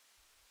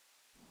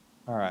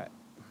All right.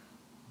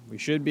 We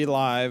should be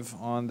live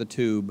on the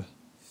tube.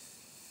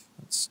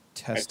 Let's Right.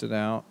 test it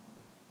out.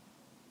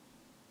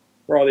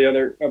 For all the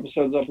other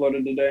episodes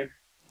uploaded today.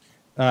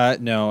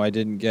 No,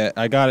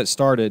 I got it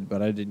started,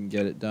 but I didn't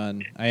get it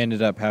done. I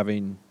ended up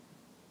having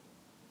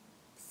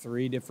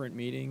three different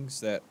meetings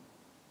that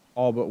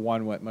all but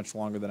one went much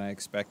longer than I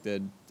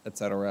expected,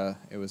 etc.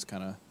 It was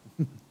kind of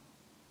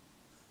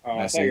I thought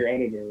messy. your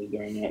editor was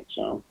doing it,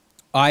 so.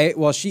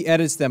 Well, she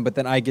edits them, but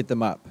then I get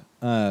them up.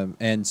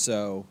 And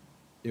so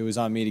it was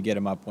on me to get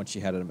them up once she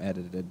had them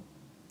edited.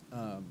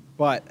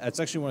 But that's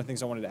actually one of the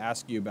things I wanted to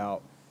ask you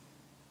about.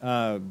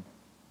 Um,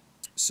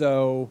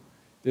 So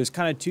there's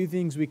kind of two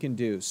things we can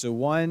do. So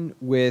one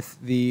with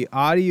the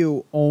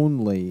audio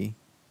only,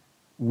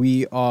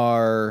 we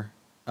are.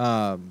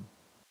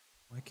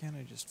 Why can't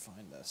I just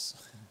find this?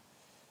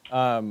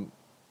 Um,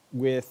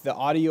 with the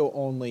audio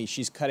only,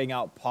 she's cutting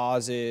out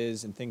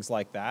pauses and things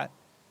like that.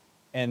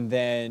 And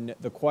then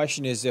the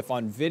question is if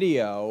on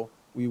video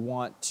we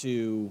want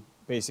to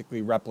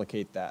basically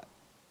replicate that.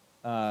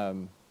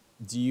 Um,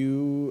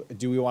 do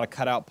we want to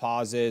cut out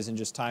pauses and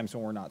just times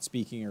when we're not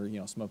speaking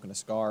or smoking a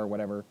cigar or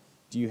whatever?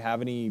 Do you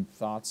have any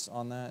thoughts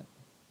on that?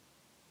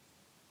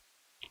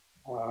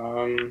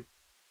 Um,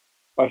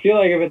 I feel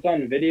like if it's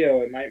on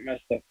video, it might mess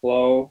the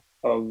flow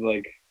of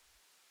like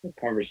the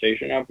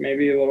conversation up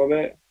maybe a little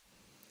bit.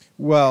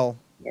 Well,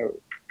 No,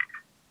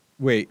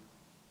 wait,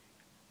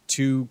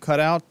 to cut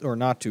out or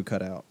not to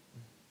cut out?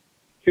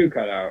 too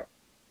cut out.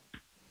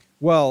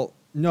 Well,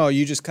 no,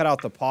 you just cut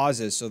out the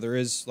pauses. So there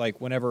is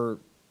like whenever,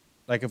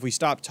 like if we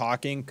stop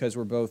talking because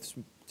we're both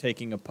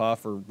taking a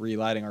puff or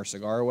relighting our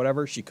cigar or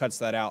whatever, she cuts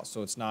that out.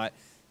 So it's not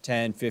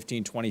 10,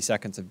 15, 20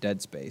 seconds of dead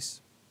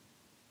space.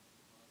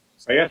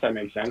 I guess that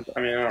makes sense. I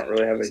mean, I don't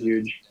really have a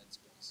huge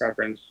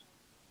preference.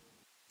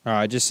 All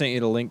right, I just sent you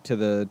the link to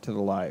the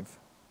live.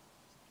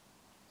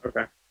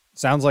 Okay.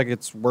 Sounds like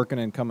it's working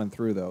and coming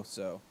through though.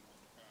 So,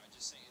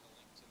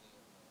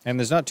 and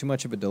there's not too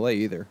much of a delay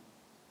either.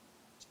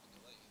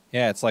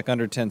 Yeah, it's like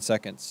under 10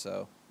 seconds,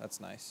 so that's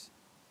nice.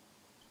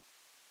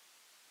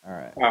 All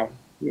Wow.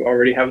 You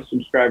already have a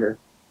subscriber.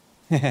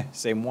 right.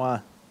 C'est moi.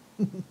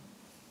 I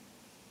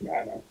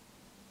know.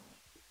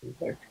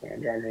 It's like gonna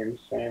drive me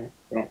insane.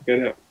 I don't get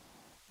it.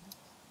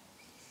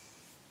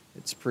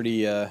 It's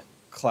pretty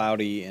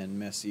cloudy and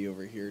messy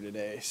over here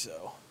today,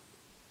 so.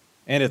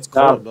 And it's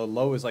No. cold. The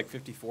low is like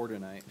 54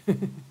 tonight.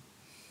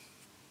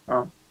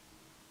 Oh.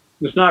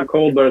 It's not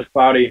cold, but it's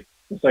cloudy.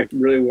 It's like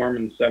really warm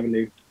and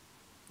 70.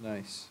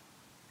 Nice.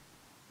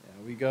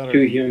 Yeah, we got our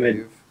Too heat humid.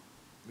 wave.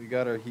 We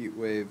got our heat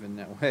wave, and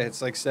that way it's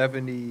like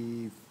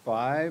 75%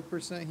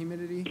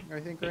 humidity, I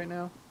think, right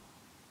now.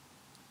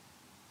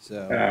 So.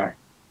 Uh,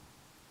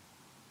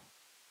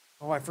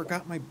 Oh, I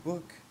forgot my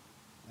book.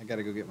 I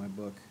gotta go get my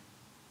book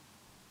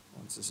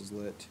once this is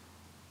lit.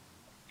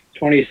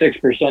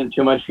 26%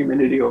 too much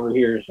humidity over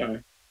here. So,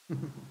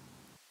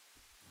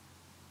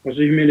 what's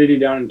the humidity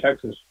down in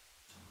Texas?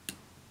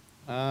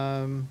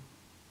 um,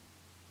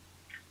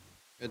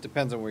 it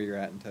depends on where you're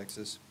at in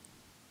Texas.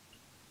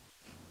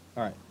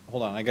 All right,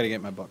 hold on. I gotta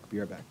get my book. Be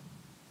right back.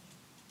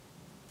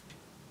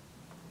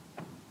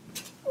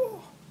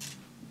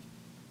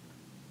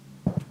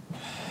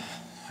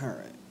 All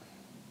right.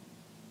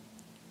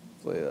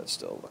 Hopefully that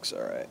still looks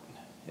all right.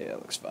 Yeah, it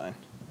looks fine.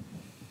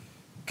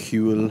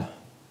 Cool.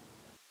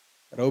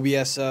 Got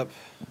OBS up.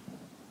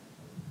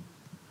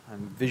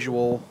 I'm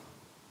visual,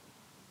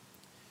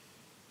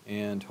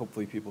 and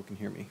hopefully people can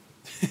hear me.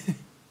 Let's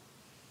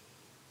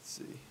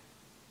see.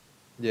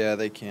 Yeah,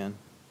 they can.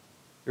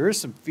 There is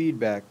some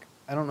feedback.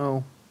 I don't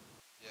know.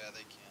 Yeah, they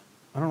can.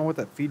 I don't know what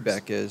that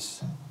feedback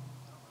is.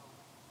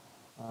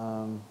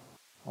 Um,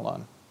 hold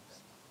on.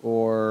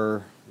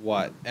 Or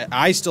what?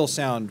 I still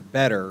sound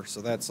better,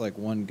 so that's like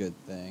one good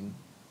thing.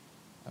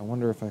 I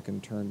wonder if I can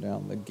turn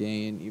down the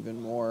gain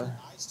even more.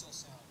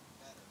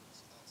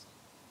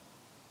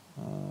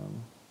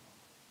 Um,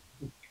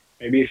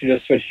 Maybe you should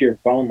just switch to your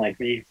phone like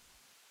me.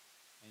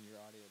 and your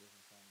audio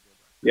doesn't sound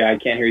good. Yeah, I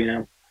can't hear you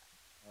now.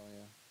 Oh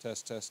yeah.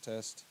 Test, test,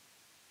 test.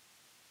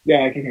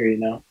 Yeah, I can hear you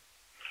now.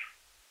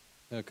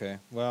 Okay.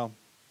 Well,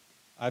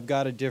 I've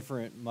got a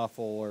different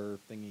muffler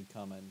thingy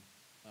coming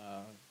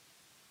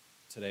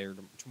today or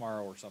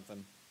tomorrow or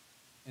something,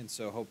 and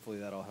so hopefully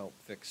that'll help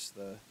fix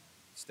the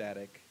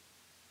static.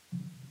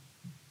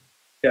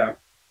 Yeah.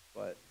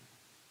 But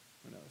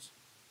who knows?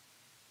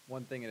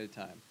 One thing at a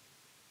time.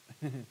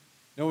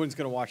 No one's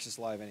gonna watch this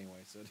live anyway,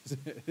 so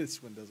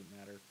this one doesn't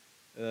matter.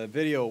 The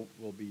video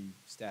will be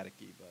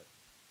staticky, but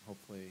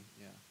hopefully,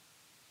 yeah,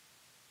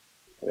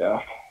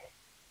 Yeah.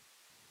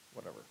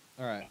 whatever.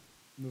 All right,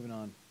 moving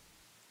on.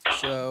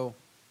 So,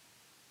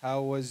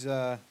 how has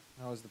the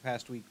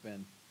past week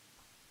been?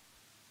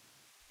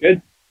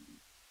 Good.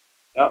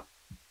 Yep.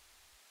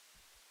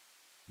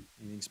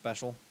 Anything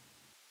special?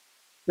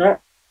 No,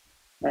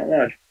 not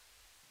much.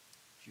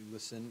 Did you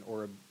listen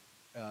or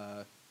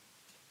uh,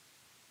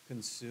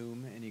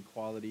 consume any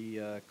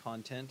quality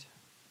content?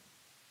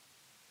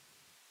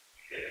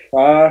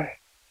 Uh,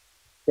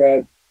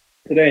 but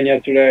today and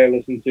yesterday I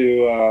listened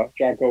to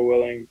Jocko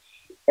Willink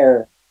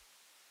or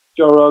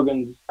Joe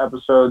Rogan's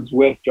episodes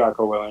with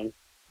Jocko Willink. I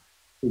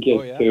think he Oh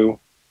has yeah. two.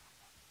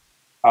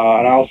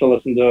 And I also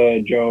listened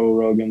to Joe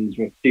Rogan's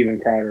with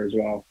Steven Crowder as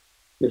well.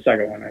 The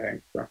second one, I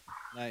think. So.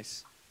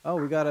 Nice. Oh,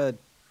 we got a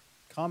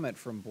comment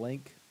from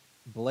Blake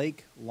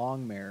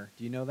Longmare.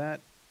 Do you know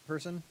that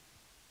person?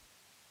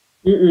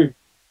 Mm-mm.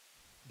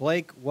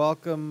 Blake,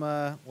 welcome,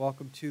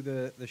 welcome to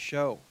the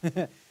show.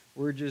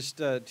 We're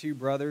just two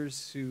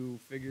brothers who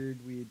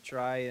figured we'd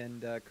try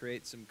and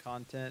create some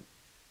content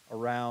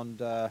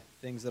around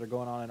things that are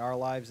going on in our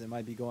lives that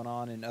might be going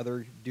on in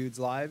other dudes'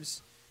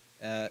 lives.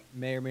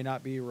 May or may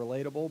not be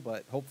relatable,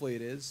 but hopefully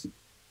it is.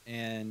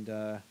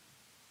 And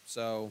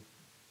so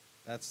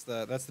that's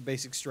the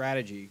basic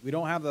strategy. We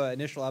don't have the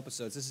initial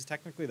episodes. This is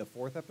technically the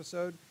fourth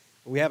episode,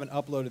 but we haven't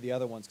uploaded the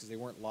other ones because they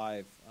weren't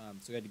live.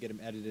 So we had to get them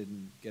edited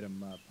and get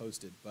them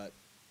posted. But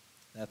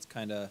that's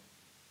kind of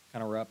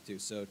we're up to.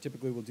 So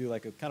typically we'll do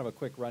like a kind of a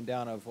quick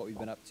rundown of what we've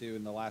been up to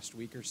in the last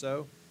week or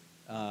so,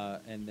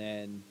 and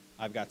then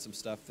I've got some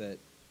stuff that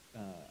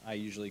I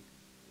usually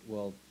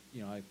will,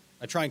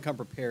 I try and come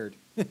prepared.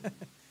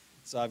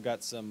 So I've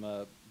got some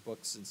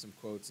books and some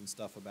quotes and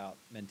stuff about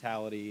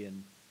mentality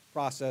and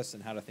process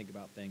and how to think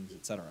about things,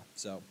 etc.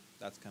 So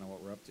that's kind of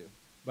what we're up to.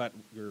 But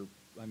you're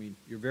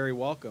very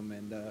welcome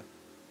and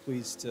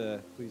pleased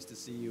to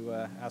see you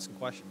asking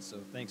questions. So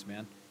thanks,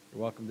 man.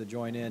 You're welcome to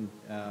join in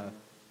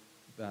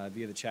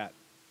via the chat.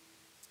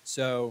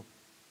 So,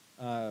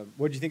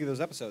 what did you think of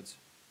those episodes?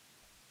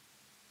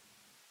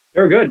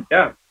 They were good.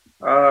 Yeah.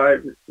 I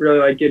really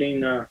like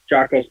getting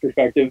Jocko's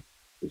perspective.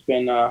 It's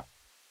been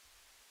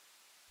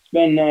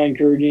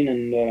encouraging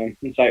and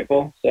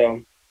insightful.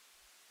 So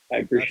I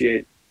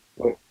appreciate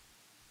the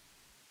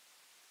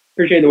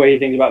way he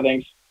thinks about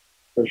things,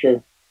 for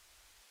sure.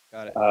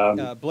 Got it.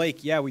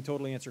 Blake, yeah, we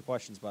totally answer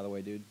questions, by the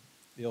way, dude.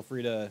 Feel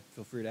free to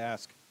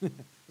ask, as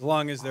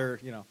long as they're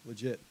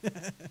legit.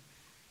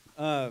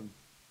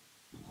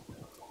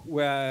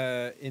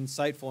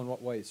 Insightful in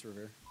what ways,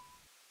 Revere?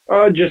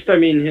 Just I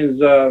mean his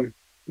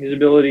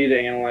ability to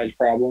analyze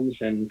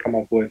problems and come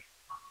up with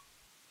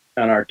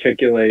an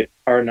articulate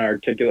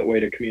way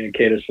to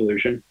communicate a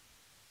solution,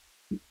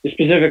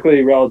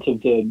 specifically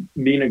relative to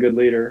being a good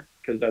leader,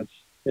 because that's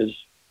his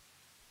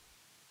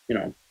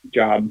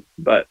job.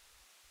 But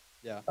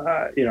yeah,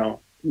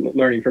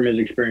 learning from his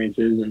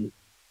experiences and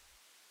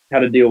how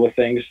to deal with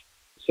things.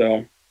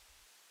 So,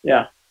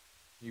 yeah.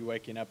 You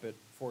waking up at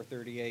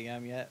 4:30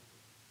 a.m. yet?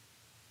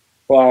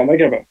 Well, I'm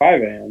waking up at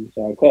 5 a.m.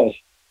 So close.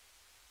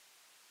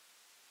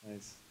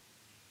 Nice.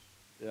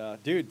 Yeah,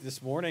 dude.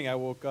 This morning I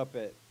woke up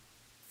at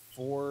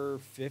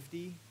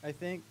 4:50, I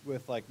think,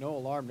 with like no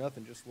alarm,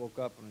 nothing. Just woke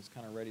up and was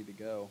kind of ready to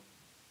go.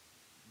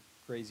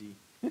 Crazy.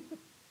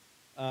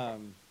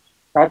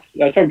 That's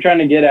what I'm trying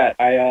to get at.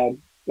 I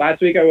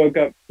last week I woke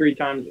up 3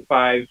 times at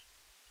 5,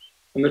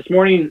 and this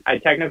morning I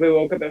technically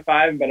woke up at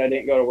 5, but I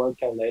didn't go to work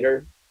till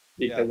later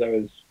because I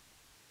was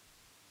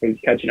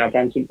catching up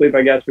on some sleep.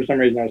 I guess for some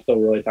reason I was still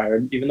really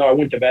tired, even though I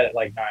went to bed at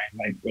like 9,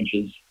 which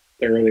is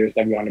the earliest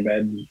I've gone to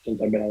bed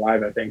since I've been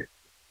alive, I think.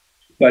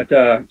 But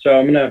so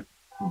I'm gonna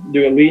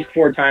do at least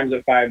 4 times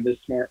at 5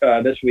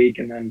 this week,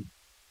 and then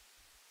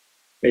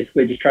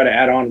basically just try to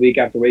add on week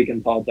after week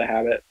until it's a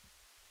habit.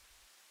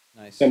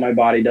 Nice. So my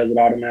body does it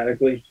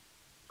automatically.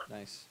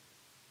 Nice.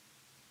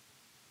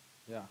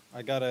 Yeah,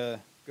 I got a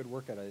good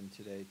workout in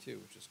today too,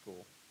 which is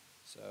cool.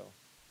 So,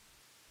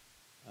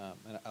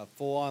 and a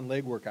full-on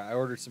leg workout. I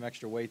ordered some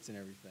extra weights and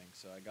everything,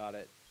 so I got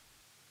it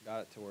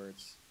to where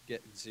it's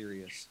getting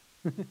serious.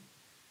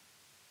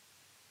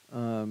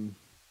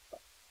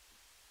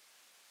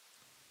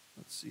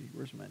 Let's see.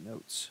 Where's my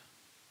notes?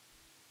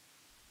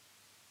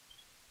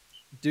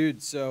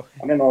 Dude, so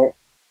I don't know.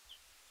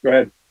 Go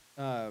ahead.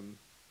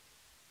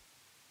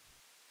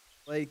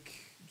 Blake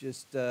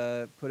just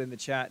put in the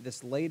chat,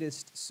 this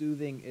latest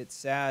soothing, it's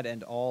sad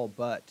and all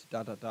but ...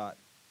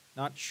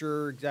 Not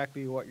sure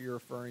exactly what you're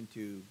referring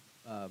to,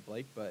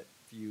 Blake, but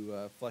if you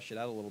flesh it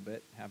out a little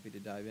bit, happy to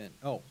dive in.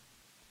 Oh,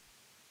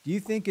 do you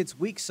think it's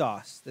weak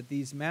sauce that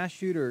these mass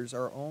shooters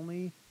are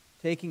only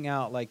taking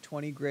out like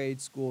 20 grade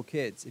school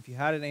kids? If you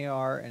had an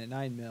AR and a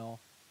 9mm,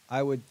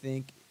 I would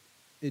think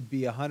it'd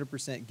be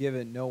 100%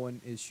 given no one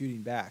is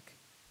shooting back.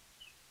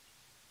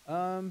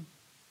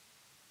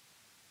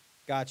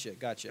 Gotcha.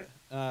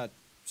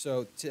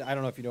 So I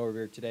don't know if you know over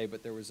here today,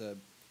 but there was a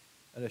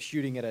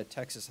shooting at a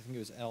Texas, I think it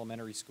was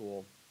elementary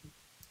school.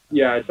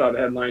 Yeah, I saw the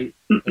headline.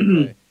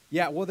 Okay.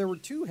 Yeah, well, there were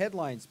 2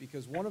 headlines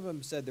because one of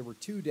them said there were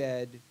 2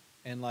 dead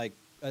and like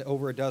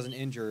over a dozen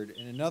injured,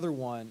 and another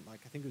one,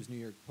 like I think it was New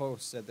York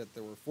Post, said that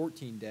there were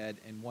 14 dead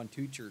and 1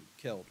 teacher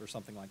killed or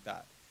something like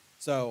that.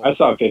 So I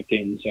saw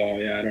 15, so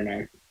yeah, I don't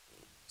know.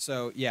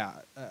 So yeah,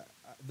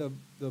 the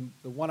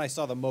one I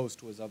saw the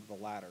most was of the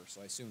latter,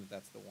 so I assume that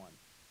that's the one.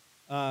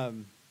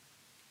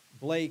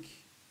 Blake,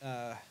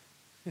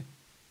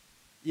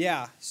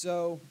 yeah.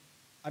 So,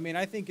 I mean,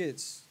 I think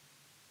it's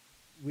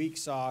weak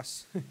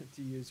sauce,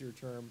 to use your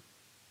term,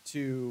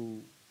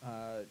 to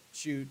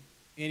shoot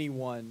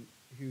anyone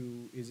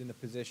who is in the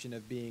position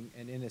of being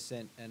an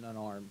innocent and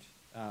unarmed.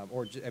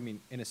 I mean,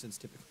 innocents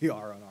typically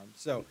are unarmed.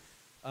 So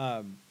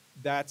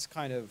that's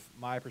kind of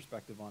my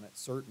perspective on it.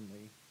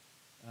 Certainly,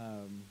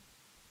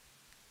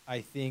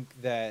 I think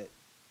that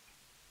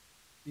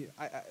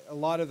a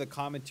lot of the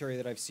commentary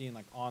that I've seen,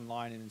 like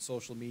online and in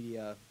social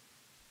media,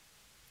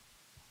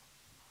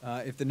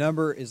 if the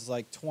number is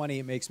like 20,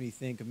 it makes me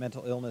think of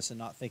mental illness and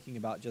not thinking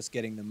about just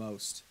getting the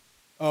most.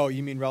 Oh,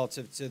 you mean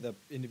relative to the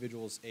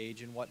individual's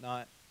age and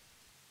whatnot?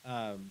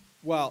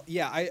 Well,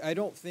 yeah, I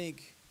don't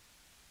think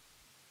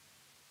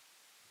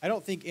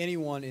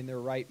anyone in their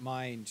right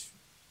mind,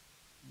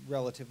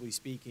 relatively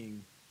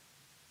speaking,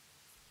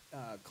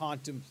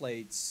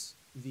 contemplates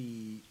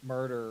the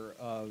murder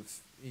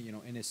of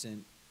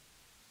innocent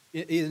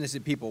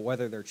people,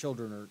 whether they're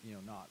children or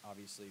not.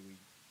 Obviously,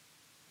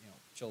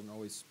 children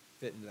always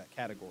fit into that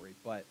category,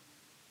 but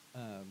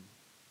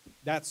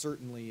that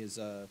certainly is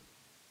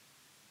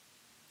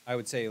I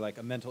would say, like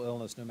a mental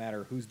illness, no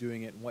matter who's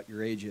doing it and what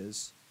your age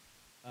is.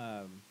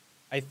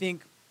 I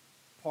think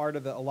part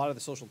of a lot of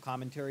the social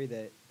commentary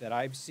that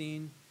I've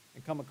seen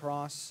and come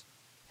across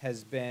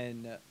has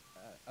been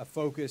a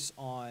focus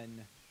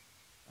on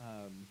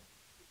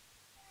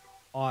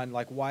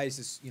like, why is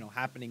this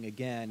happening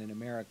again in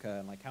America,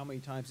 and like how many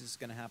times is this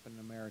going to happen in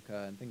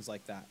America and things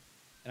like that.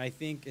 And I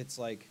think it's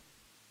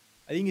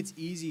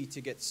easy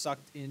to get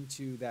sucked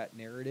into that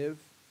narrative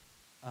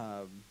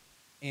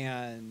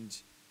and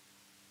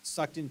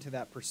sucked into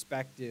that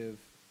perspective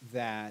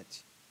that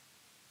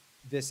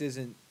this is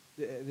an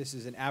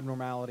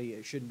abnormality.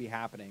 It shouldn't be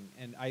happening.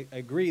 And I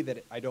agree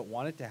that I don't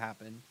want it to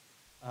happen,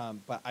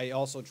 but I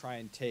also try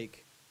and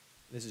take,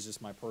 this is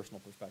just my personal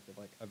perspective,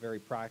 like a very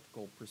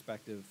practical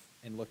perspective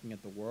in looking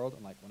at the world.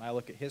 And like when I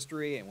look at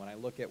history and when I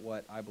look at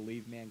what I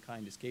believe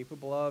mankind is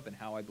capable of and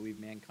how I believe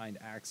mankind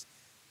acts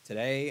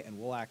today and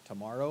will act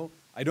tomorrow,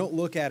 I don't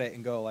look at it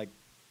and go like,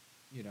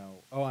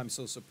 oh, I'm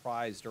so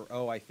surprised, or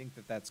oh, I think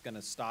that that's going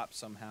to stop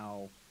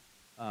somehow,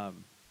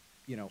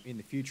 in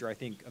the future. I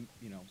think,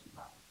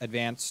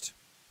 advanced,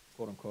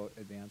 quote unquote,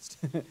 advanced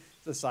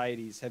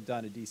societies have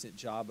done a decent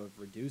job of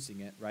reducing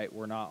it, right?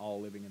 We're not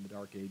all living in the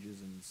dark ages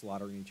and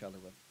slaughtering each other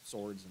with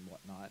swords and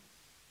whatnot.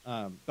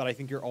 But I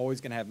think you're always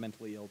going to have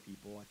mentally ill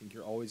people. I think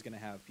you're always going to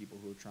have people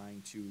who are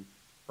trying to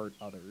hurt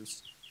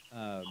others.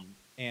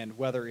 And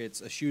whether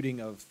it's a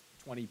shooting of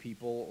 20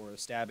 people or a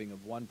stabbing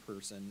of one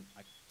person,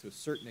 to a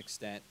certain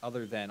extent,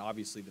 other than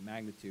obviously the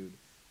magnitude,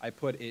 I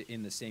put it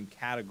in the same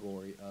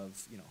category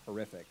of,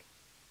 horrific.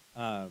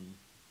 And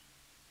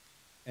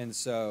then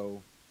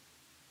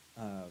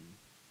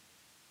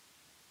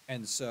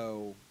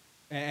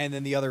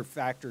the other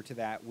factor to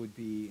that would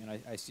be, and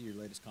I see your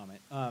latest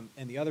comment,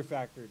 and the other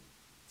factor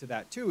to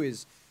that too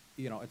is,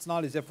 it's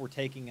not as if we're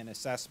taking an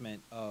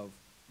assessment of,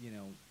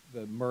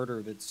 the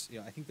murder that's,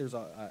 I think there's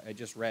I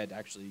just read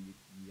actually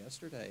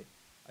yesterday,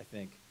 I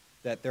think,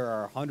 that there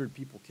are 100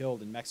 people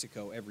killed in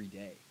Mexico every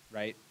day,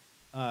 right?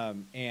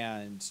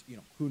 And,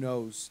 who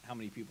knows how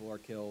many people are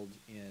killed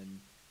in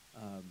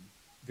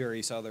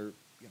various other,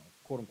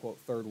 quote unquote,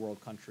 third world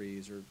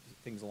countries or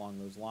things along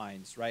those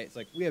lines, right? It's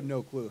like we have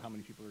no clue how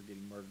many people are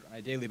getting murdered on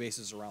a daily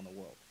basis around the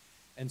world.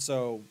 And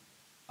so,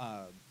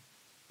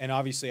 and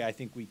obviously I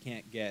think we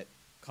can't get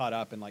caught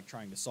up in like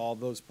trying to solve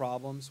those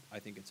problems. I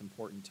think it's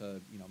important to,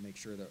 make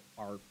sure that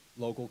our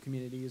local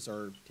communities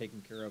are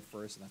taken care of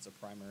first, and that's a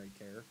primary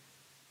care.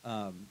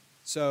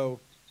 So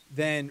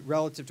then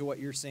relative to what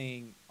you're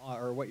saying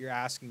or what you're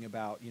asking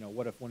about,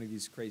 what if one of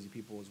these crazy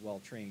people is well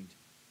trained?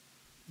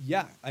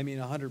 Yeah, I mean,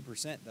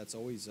 100%. That's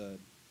always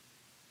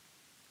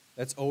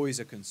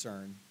a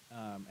concern,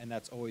 and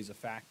that's always a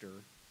factor.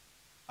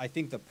 I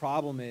think the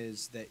problem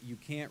is that you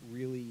can't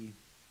really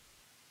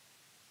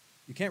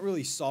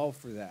solve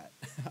for that.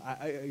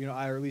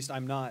 Or at least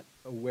I'm not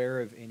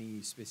aware of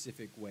any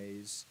specific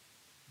ways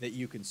that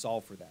you can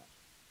solve for that.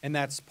 And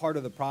that's part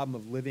of the problem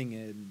of living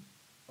in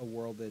a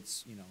world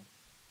that's,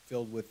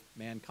 filled with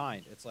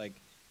mankind. It's like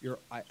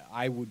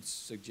I would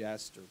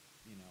suggest, or,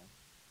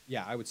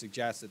 I would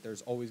suggest that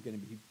there's always going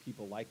to be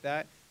people like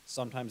that.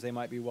 Sometimes they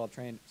might be well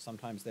trained.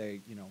 Sometimes they,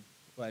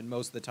 but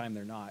most of the time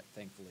they're not,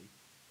 thankfully.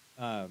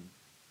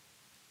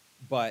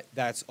 But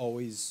that's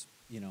always,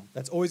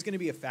 that's always going to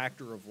be a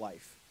factor of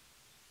life.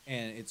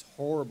 And it's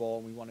horrible,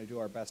 and we want to do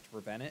our best to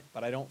prevent it.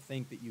 But I don't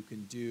think that you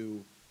can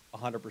do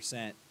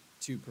 100%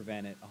 to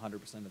prevent it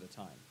 100% of the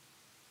time.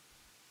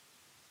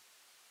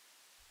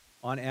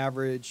 On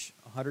average,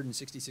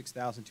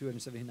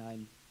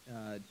 166,279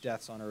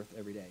 deaths on Earth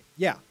every day.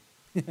 Yeah.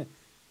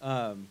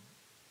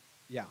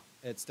 Yeah,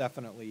 it's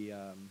definitely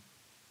a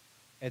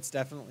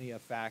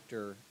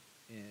factor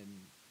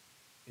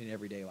in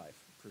everyday life,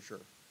 for sure.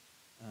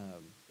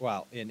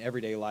 Well, in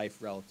everyday life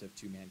relative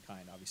to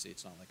mankind. Obviously,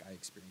 it's not like I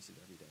experience it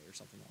every day or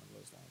something along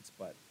those lines.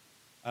 But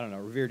I don't know.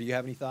 Revere, do you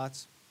have any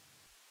thoughts?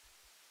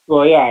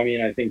 Well, yeah, I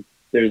mean, I think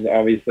there's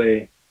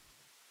obviously,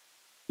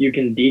 you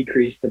can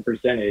decrease the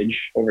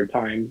percentage over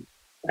time,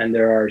 and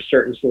there are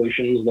certain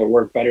solutions that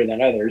work better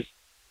than others.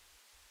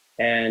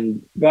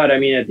 But I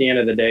mean, at the end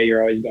of the day,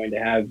 you're always going to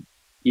have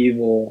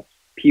evil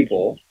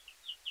people,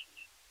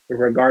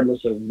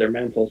 regardless of their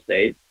mental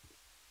state.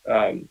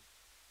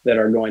 that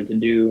are going to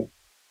do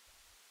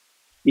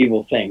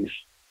evil things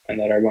and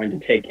that are going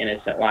to take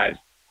innocent lives.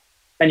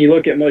 And you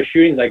look at most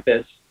shootings like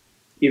this,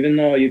 even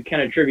though you can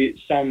attribute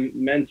some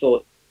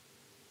mental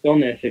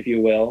illness, if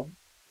you will,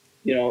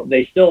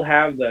 they still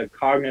have the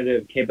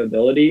cognitive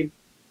capability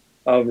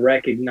of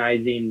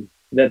recognizing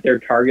that their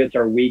targets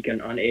are weak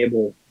and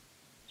unable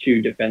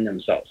to defend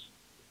themselves.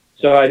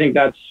 So I think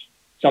that's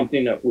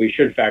something that we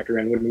should factor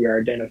in when we are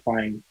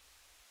identifying,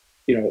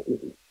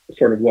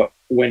 sort of what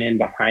went in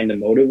behind the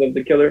motive of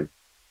the killer.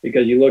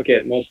 Because you look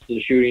at most of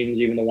the shootings,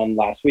 even the one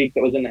last week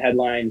that was in the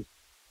headlines,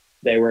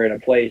 they were in a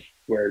place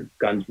where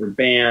guns were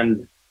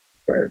banned,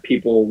 where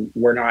people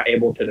were not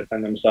able to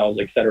defend themselves,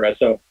 et cetera.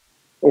 So,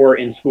 or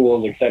in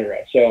schools, et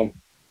cetera. So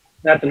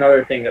that's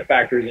another thing that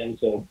factors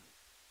into,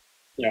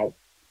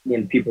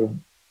 when people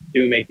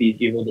do make these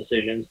evil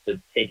decisions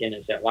to take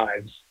innocent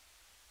lives,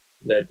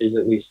 that is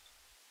at least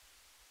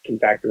can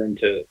factor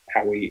into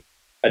how we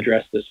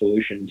address the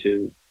solution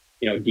to,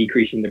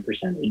 decreasing the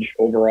percentage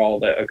overall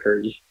that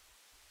occurs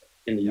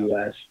in the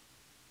U.S.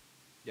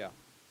 Yeah.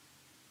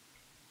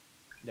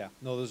 Yeah.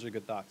 No, those are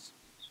good thoughts.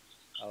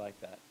 I like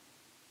that.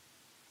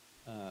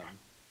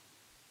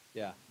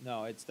 Yeah.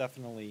 No, it's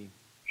definitely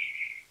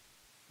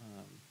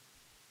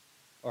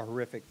a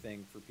horrific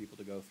thing for people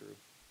to go through,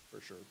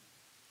 for sure.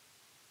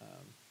 Um,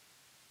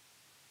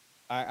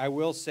 I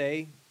will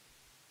say,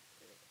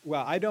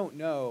 well, I don't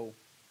know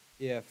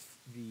if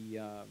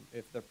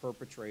the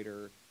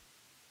perpetrator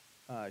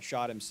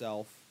shot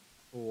himself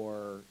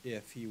or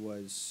if he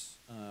was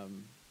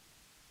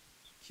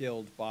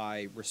killed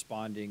by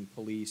responding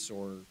police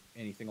or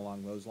anything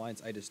along those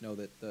lines. I just know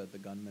that the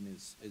gunman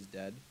is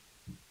dead.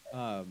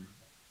 Um,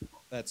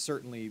 that's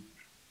certainly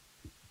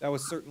that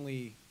was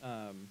certainly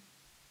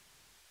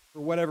for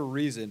whatever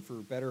reason, for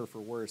better or for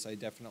worse. I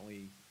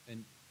definitely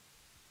and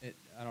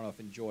I don't know if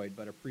enjoyed,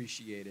 but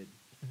appreciated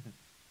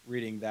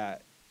reading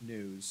that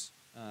news.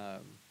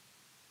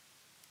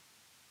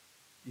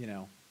 You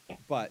know,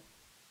 but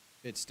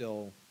it's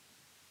still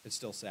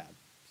sad.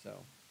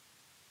 So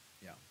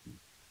yeah.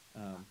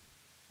 Um,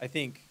 I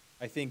think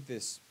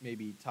this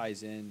maybe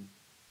ties in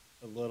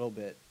a little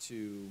bit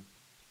to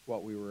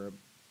what we were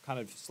kind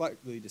of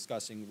slightly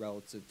discussing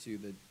relative to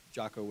the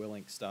Jocko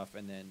Willink stuff,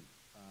 and then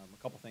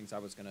a couple things I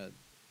was going to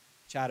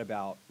chat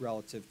about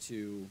relative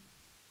to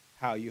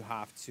how you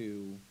have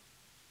to,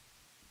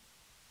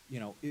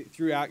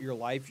 throughout your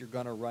life, you're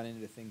going to run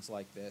into things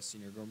like this,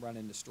 and you're going to run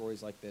into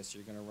stories like this.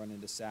 You're going to run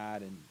into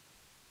sad and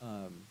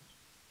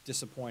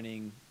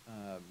disappointing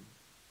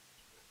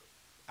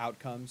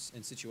outcomes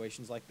in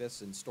situations like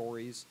this and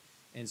stories.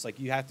 And it's like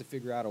you have to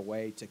figure out a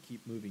way to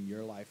keep moving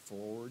your life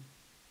forward,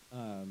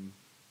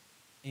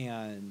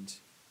 and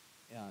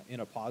in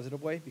a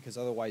positive way, because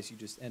otherwise you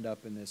just end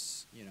up in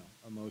this,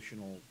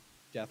 emotional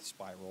death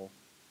spiral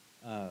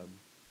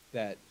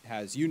that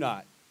has you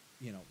not,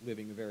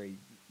 living a very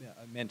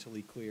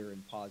mentally clear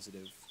and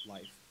positive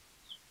life.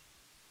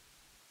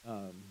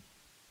 Um,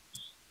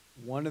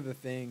 One of the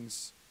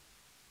things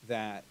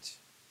that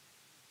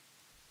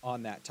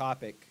on that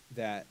topic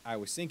that I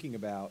was thinking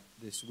about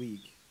this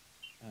week,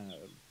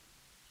 uh,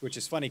 which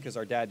is funny because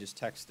our dad just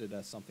texted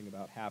us something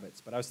about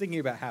habits, but I was thinking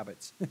about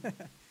habits,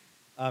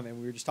 and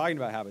we were just talking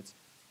about habits,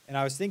 and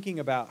I was thinking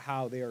about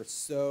how they are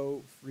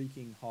so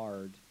freaking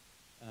hard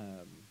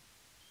um,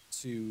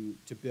 to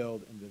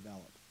build and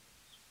develop.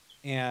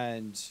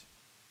 And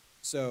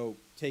so,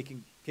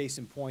 taking case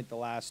in point, the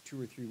last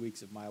 2 or 3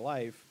 weeks of my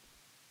life,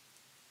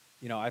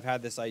 I've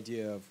had this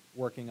idea of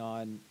working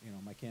on,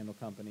 my candle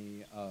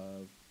company,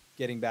 of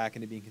getting back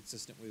into being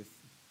consistent with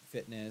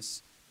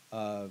fitness,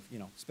 of,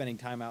 spending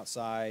time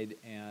outside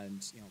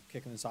and,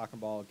 kicking the soccer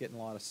ball, getting a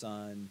lot of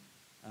sun,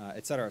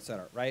 et cetera,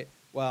 right?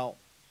 Well,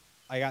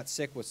 I got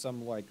sick with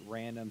some like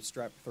random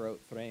strep throat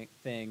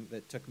thing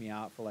that took me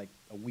out for like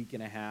a week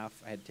and a half.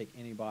 I had to take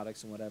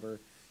antibiotics and whatever.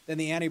 Then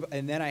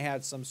and then I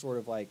had some sort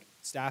of like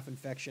staph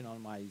infection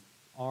on my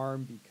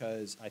arm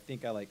because I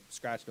think I like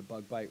scratched a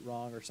bug bite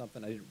wrong or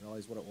something. I didn't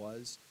realize what it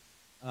was.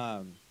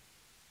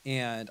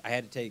 And I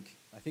had to take,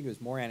 I think it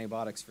was more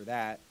antibiotics for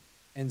that.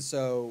 And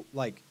so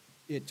like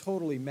it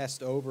totally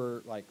messed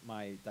over like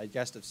my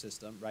digestive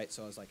system, right?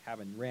 So I was like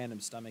having random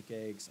stomach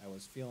aches. I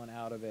was feeling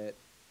out of it.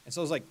 And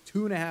so it was like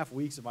 2.5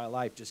 weeks of my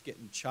life just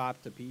getting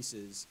chopped to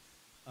pieces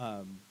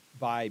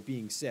by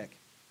being sick.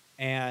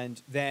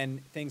 And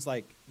then things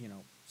like,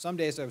 some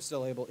days I was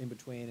still able in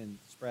between and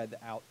spread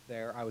out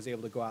there. I was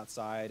able to go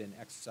outside and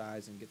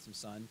exercise and get some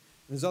sun. And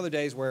there's other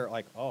days where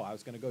like, oh, I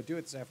was going to go do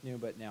it this afternoon,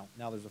 but now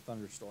there's a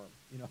thunderstorm.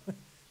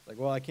 It's like,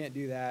 well, I can't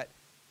do that.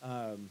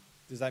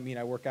 Does that mean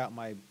I work out in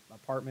my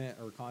apartment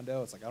or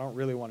condo? It's like, I don't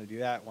really want to do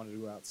that. I want to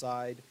go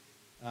outside.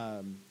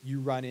 You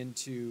run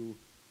into,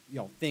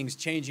 things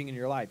changing in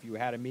your life. You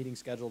had a meeting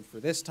scheduled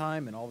for this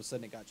time, and all of a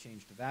sudden it got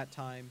changed to that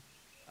time.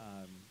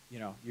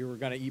 You were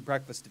going to eat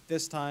breakfast at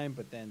this time,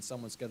 but then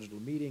someone scheduled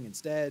a meeting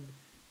instead.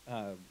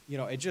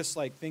 It just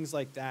like things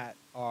like that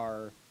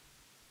are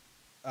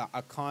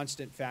a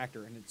constant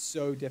factor, and it's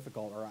so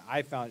difficult, or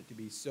I found it to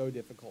be so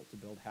difficult to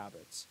build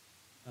habits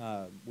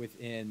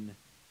within,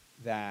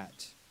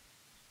 that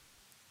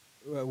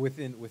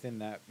within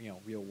that,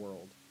 real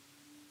world.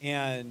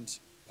 And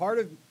part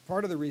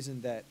of the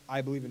reason that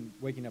I believe in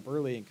waking up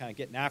early and kind of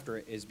getting after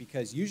it is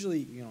because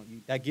usually,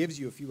 that gives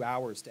you a few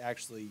hours to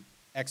actually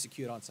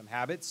execute on some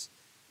habits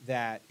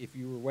that if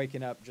you were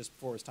waking up just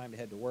before it's time to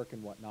head to work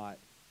and whatnot,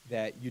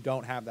 that you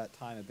don't have that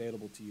time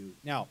available to you.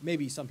 Now,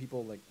 maybe some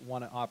people like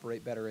want to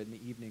operate better in the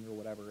evening or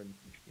whatever, and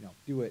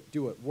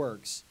do what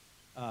works.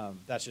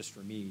 That's just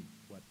for me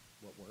what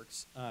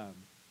works.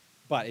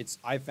 But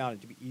I've found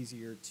it to be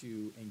easier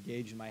to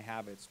engage in my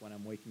habits when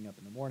I'm waking up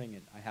in the morning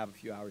and I have a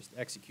few hours to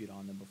execute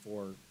on them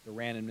before the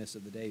randomness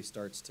of the day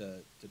starts to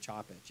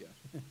chop at you.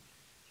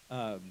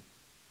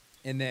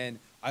 And then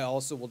I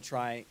also will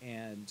try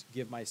and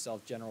give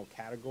myself general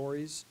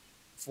categories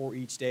for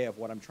each day of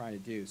what I'm trying to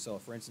do. So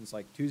for instance,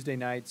 like Tuesday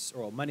nights,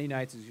 or Monday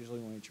nights is usually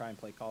when we try and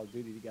play Call of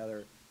Duty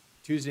together.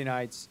 Tuesday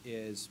nights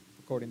is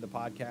recording the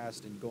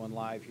podcast and going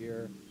live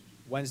here.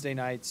 Wednesday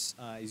nights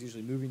is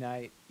usually movie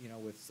night,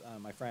 with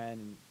my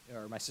friend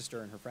or my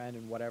sister and her friend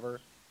and whatever.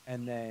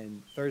 And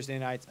then Thursday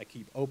nights I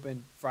keep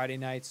open. Friday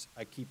nights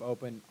I keep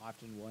open.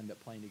 Often we'll end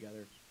up playing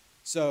together.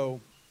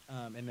 So,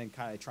 and then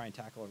kind of try and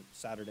tackle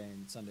Saturday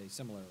and Sunday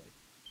similarly.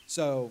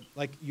 So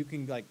like you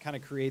can like kind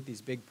of create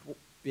these big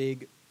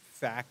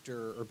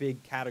factor or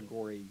big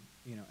category,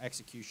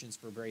 executions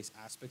for various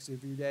aspects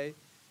of your day.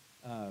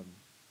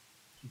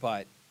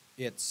 But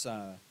it's,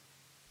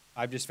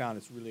 I've just found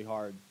it's really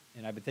hard.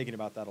 And I've been thinking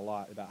about that a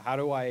lot, about how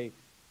do I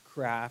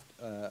craft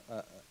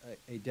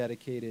a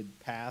dedicated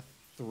path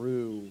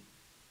through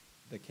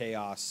the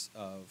chaos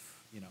of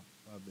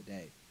the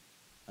day.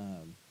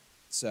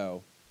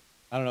 So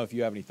I don't know if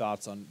you have any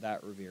thoughts on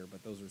that, Revere,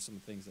 but those are some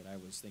things that I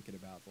was thinking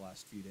about the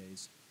last few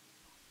days.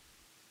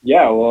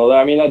 Yeah, well,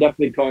 I mean, that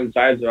definitely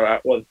coincides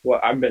with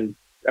what I've been.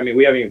 I mean,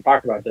 we haven't even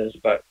talked about this,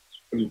 but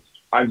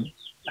I've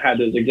had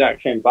those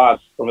exact same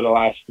thoughts over the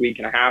last week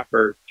and a half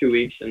or 2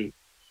 weeks, and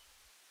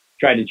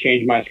tried to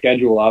change my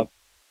schedule up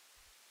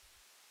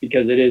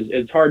because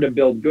it's hard to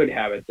build good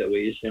habits. At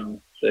least,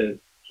 the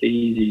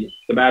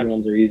bad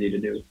ones are easy to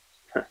do.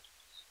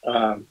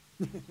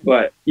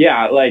 But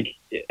yeah, like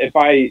if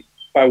I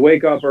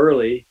wake up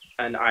early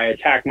and I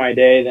attack my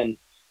day, then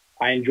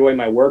I enjoy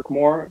my work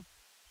more.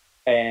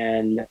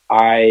 And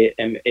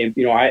it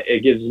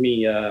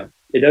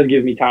does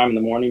give me time in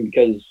the morning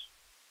because,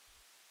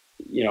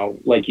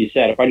 like you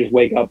said, if I just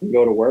wake up and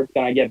go to work,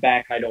 then I get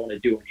back and I don't want to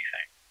do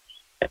anything.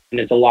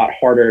 And it's a lot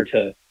harder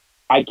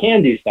I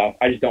can do stuff,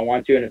 I just don't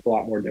want to. And it's a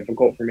lot more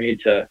difficult for me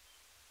to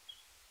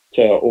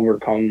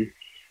overcome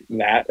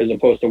that, as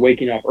opposed to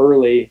waking up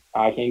early.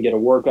 I can get a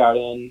workout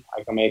in.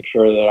 I can make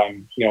sure that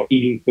I'm,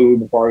 eating food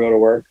before I go to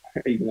work,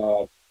 even though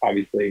that's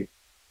obviously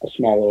a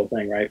small little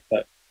thing, right?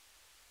 But,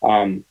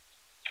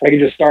 I can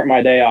just start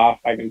my day off.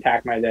 I can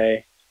tack my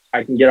day.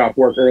 I can get off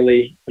work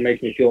early. It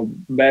makes me feel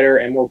better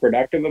and more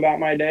productive about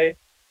my day.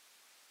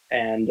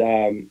 And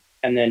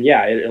then,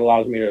 yeah, it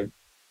allows me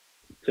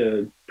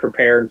to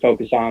prepare and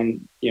focus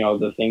on,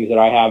 the things that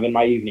I have in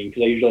my evening,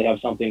 because I usually have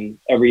something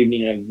every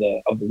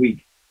evening of the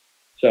week.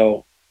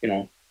 So,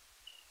 those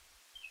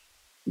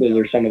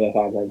are some of the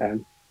thoughts I've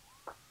had.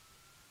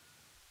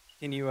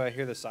 Can you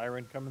hear the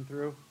siren coming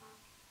through?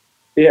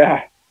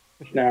 Yeah,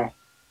 no.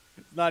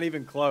 It's not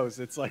even close.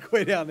 It's like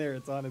way down there.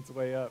 It's on its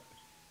way up.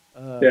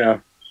 Yeah.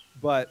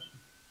 But,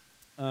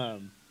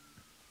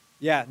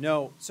 yeah,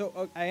 no.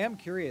 So I am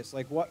curious,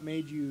 like, what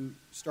made you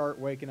start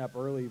waking up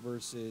early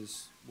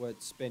versus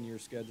what's been your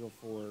schedule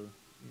for,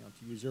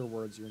 to use your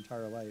words, your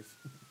entire life?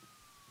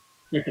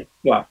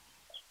 Well,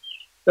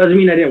 doesn't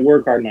mean I didn't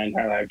work hard my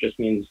entire life. It just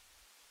means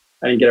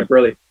I didn't get up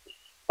early.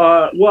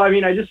 Well, I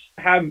mean, I just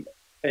have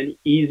an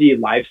easy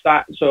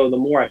lifestyle. So the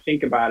more I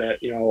think about it,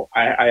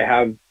 I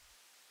have,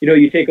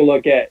 you take a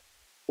look at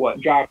what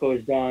Jocko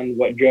has done,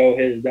 what Joe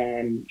has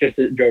done, just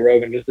as Joe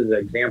Rogan, just as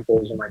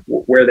examples, and like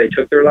where they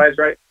took their lives,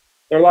 right?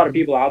 There are a lot of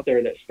people out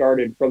there that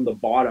started from the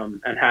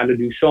bottom and had to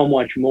do so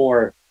much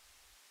more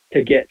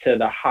to get to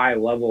the high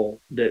level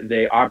that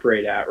they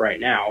operate at right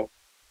now.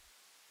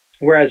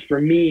 Whereas for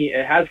me,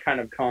 it has kind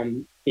of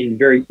come in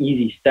very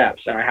easy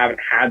steps, and I haven't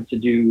had to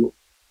do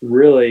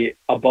really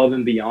above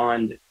and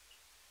beyond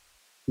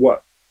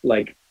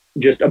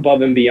just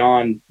above and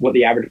beyond what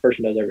the average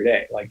person does every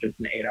day, like just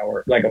an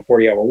 8-hour, like a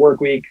 40-hour work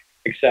week,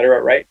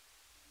 etc. Right?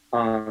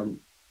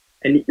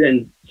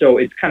 And so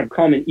it's kind of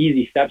come in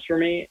easy steps for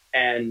me,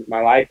 and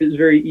my life is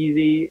very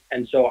easy.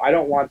 And so I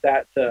don't want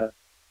that to,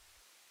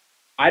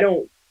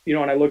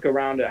 when I look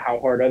around at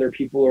how hard other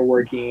people are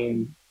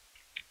working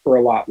for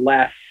a lot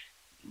less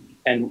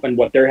and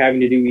what they're having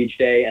to do each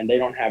day, and they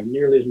don't have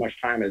nearly as much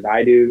time as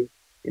I do,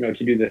 to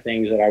do the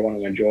things that I want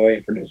to enjoy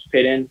and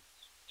participate in.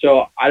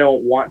 So I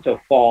don't want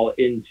to fall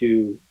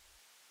into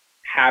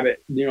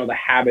the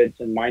habits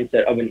and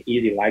mindset of an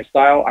easy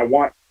lifestyle. I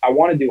want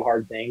to do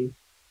hard things,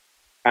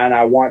 and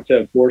I want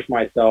to force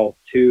myself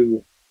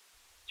to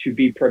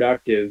be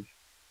productive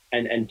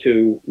and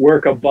to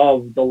work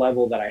above the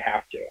level that I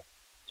have to.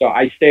 So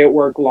I stay at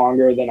work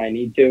longer than I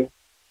need to,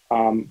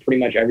 pretty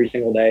much every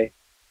single day.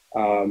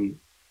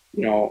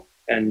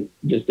 And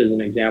just as an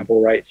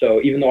example, right?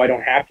 So even though I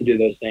don't have to do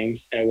those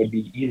things and it would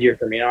be easier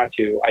for me not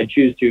to, I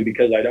choose to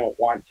because I don't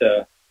want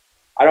to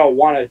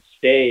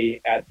stay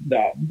at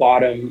the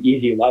bottom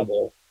easy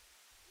level,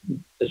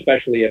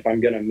 especially if I'm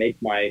going to make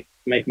my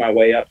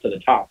way up to the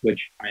top,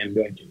 which I am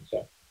going to.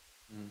 So,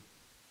 Mm.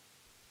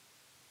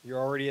 You're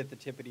already at the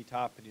tippity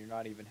top, and you're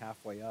not even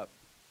halfway up.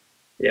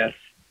 yes.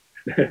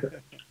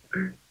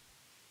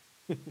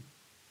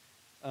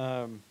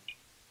 um,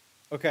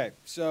 okay,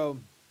 so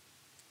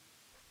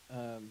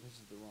this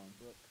is the wrong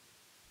book.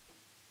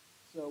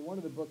 So one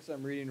of the books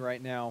I'm reading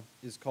right now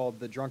is called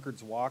The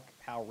Drunkard's Walk: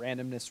 How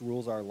Randomness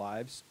Rules Our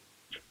Lives,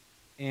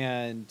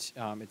 and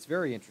it's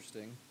very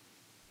interesting.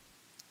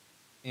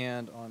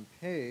 And on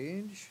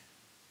page,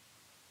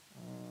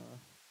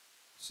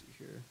 let's see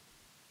here,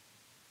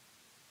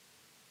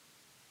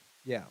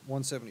 yeah,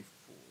 174.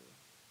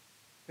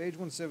 Page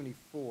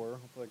 174.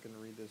 Hopefully, I can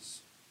read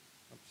this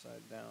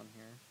upside down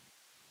here.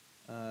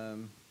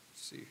 Let's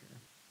see here.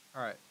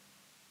 All right.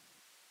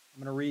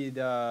 I'm going to read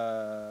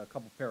a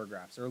couple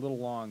paragraphs. They're a little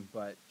long,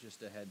 but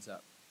just a heads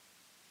up.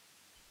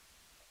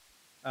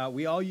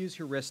 We all use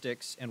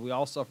heuristics, and we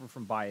all suffer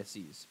from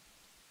biases.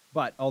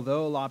 But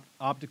although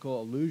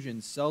optical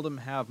illusions seldom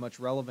have much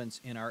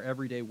relevance in our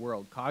everyday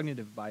world,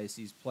 cognitive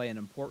biases play an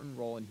important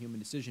role in human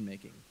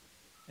decision-making.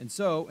 And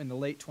so, in the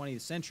late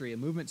 20th century, a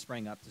movement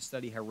sprang up to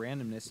study how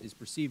randomness is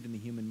perceived in the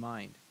human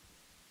mind.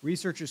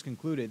 Researchers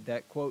concluded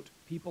that, quote,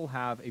 people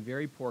have a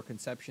very poor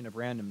conception of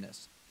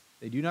randomness.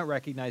 They do not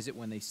recognize it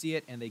when they see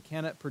it, and they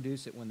cannot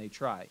produce it when they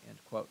try, end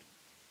quote.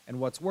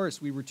 And what's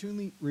worse, we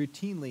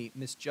routinely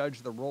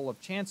misjudge the role of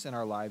chance in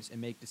our lives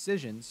and make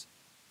decisions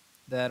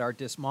that are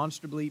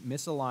demonstrably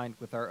misaligned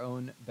with our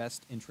own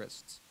best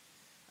interests.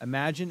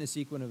 Imagine a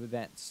sequence of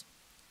events.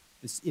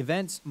 The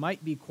events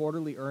might be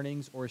quarterly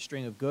earnings or a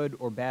string of good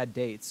or bad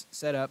dates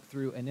set up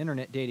through an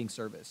internet dating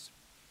service.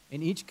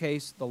 In each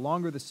case, the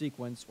longer the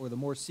sequence or the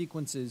more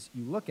sequences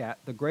you look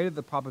at, the greater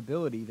the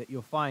probability that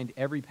you'll find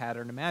every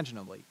pattern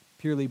imaginably,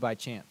 purely by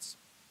chance.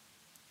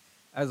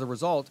 As a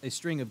result, a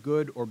string of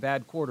good or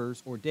bad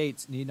quarters or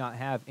dates need not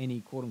have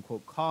any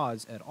quote-unquote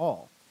cause at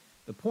all.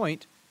 The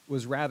point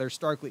was rather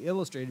starkly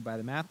illustrated by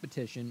the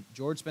mathematician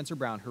George Spencer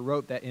Brown, who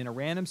wrote that in a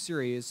random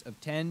series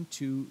of 10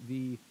 to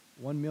the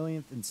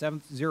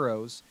 1,000,007th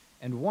zeros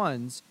and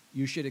ones,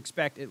 you should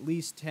expect at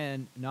least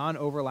 10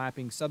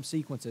 non-overlapping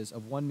subsequences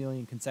of 1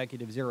 million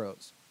consecutive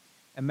zeros.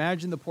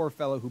 Imagine the poor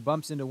fellow who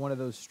bumps into one of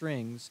those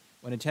strings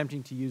when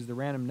attempting to use the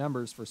random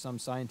numbers for some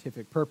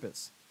scientific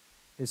purpose.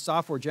 His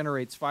software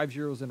generates 5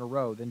 zeros in a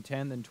row, then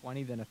 10, then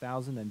 20, then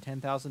 1,000, then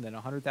 10,000, then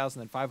 100,000,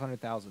 then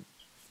 500,000.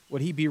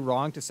 Would he be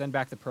wrong to send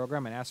back the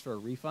program and ask for a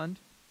refund?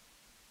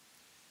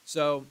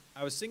 So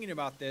I was thinking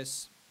about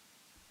this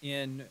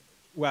in,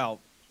 well,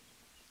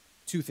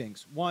 two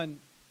things. One,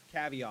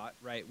 caveat,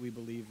 right? We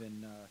believe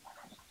in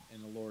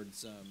the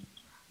Lord's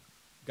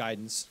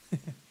guidance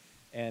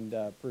and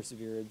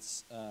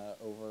perseverance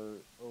over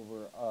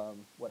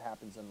what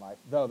happens in life.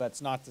 Though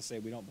that's not to say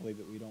we don't believe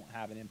that we don't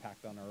have an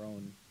impact on our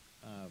own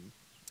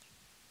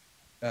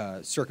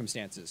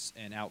circumstances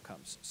and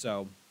outcomes.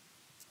 So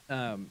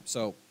then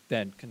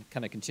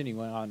kind of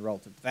continuing on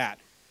relative to that.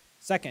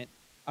 Second,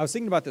 I was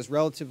thinking about this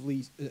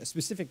relatively,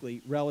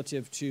 specifically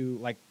relative to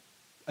like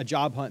a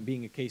job hunt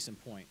being a case in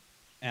point.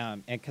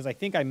 And because I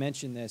think I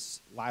mentioned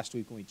this last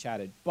week when we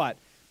chatted, but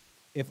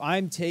if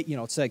I'm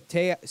it's like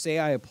say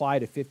I apply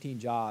to 15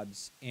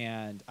 jobs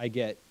and I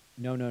get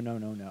no,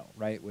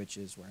 right, which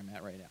is where I'm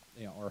at right now,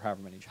 or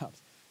however many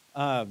jobs.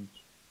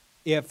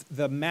 If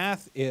the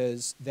math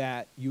is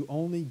that you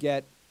only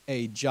get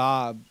a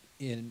job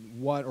in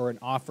one, or an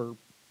offer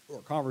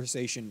or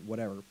conversation,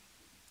 whatever,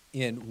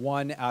 in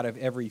one out of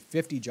every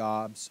 50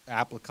 jobs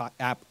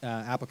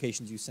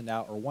applications you send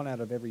out, or one out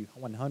of every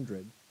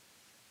 100,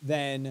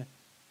 then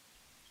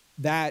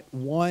that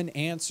one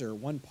answer,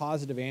 one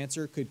positive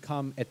answer, could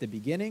come at the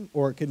beginning,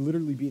 or it could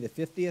literally be the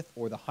 50th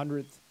or the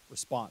 100th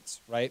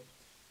response, right?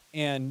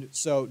 And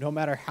so no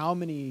matter how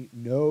many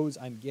no's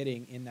I'm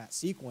getting in that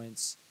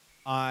sequence,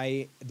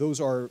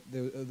 those are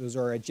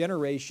a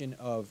generation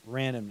of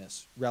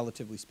randomness,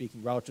 relatively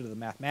speaking, relative to the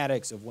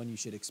mathematics of when you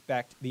should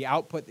expect the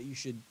output that you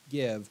should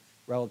give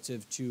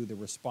relative to the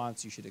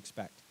response you should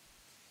expect.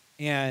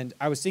 And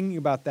I was thinking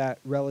about that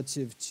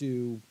relative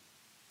to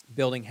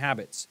building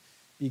habits,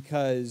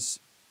 because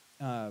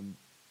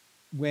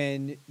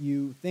when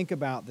you think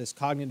about this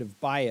cognitive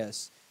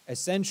bias,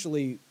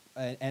 essentially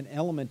an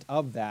element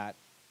of that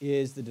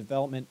is the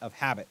development of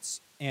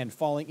habits and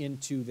falling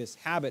into this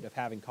habit of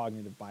having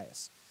cognitive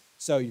bias.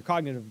 So your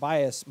cognitive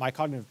bias, my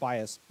cognitive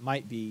bias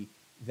might be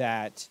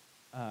that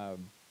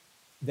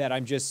that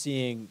I'm just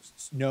seeing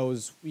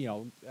no's,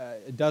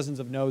 dozens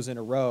of no's in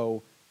a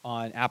row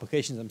on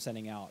applications I'm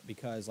sending out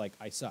because like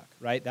I suck,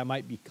 right? That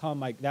might be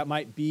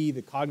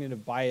the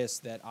cognitive bias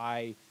that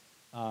I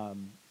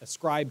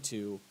ascribe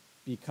to,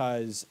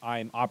 because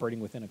I'm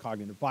operating within a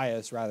cognitive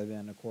bias rather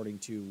than according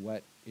to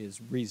what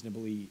is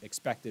reasonably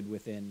expected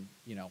within,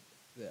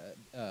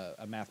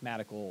 a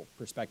mathematical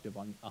perspective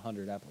on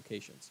 100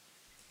 applications.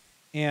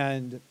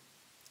 And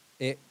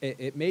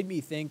it made me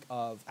think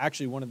of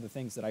actually one of the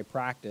things that I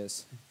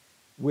practice,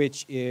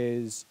 which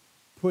is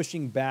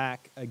pushing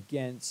back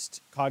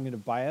against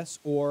cognitive bias,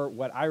 or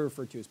what I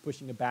refer to as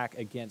pushing back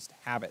against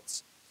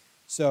habits.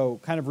 So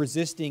kind of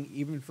resisting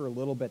even for a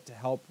little bit to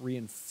help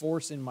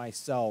reinforce in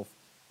myself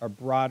a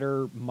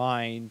broader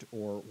mind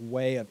or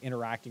way of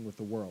interacting with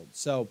the world.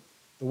 So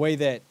the way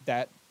that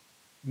that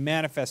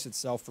manifests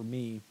itself for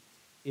me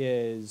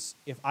is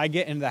if I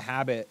get into the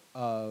habit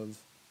of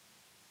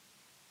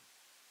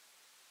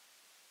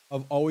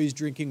always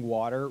drinking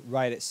water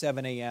right at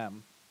 7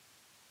 a.m.,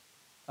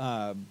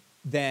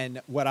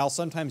 then what I'll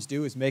sometimes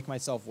do is make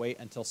myself wait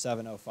until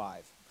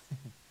 7:05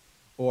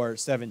 or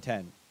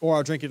 7:10, or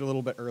I'll drink it a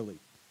little bit early,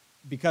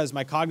 because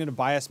my cognitive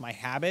bias, my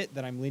habit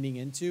that I'm leaning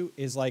into,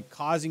 is like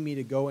causing me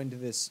to go into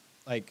this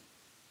like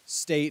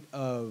state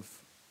of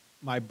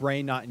my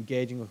brain not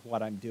engaging with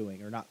what I'm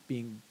doing, or not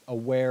being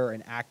aware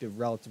and active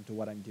relative to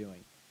what I'm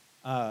doing.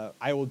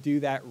 I will do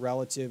that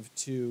relative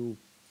to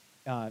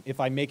if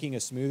I'm making a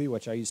smoothie,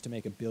 which I used to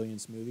make a billion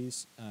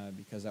smoothies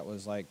because that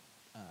was like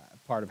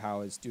part of how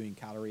I was doing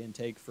calorie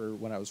intake for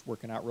when I was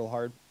working out real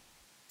hard.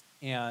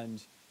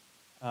 And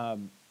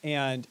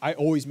I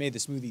always made the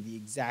smoothie the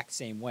exact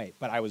same way,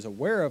 but I was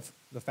aware of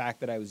the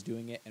fact that I was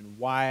doing it and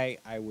why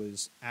I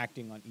was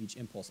acting on each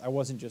impulse. I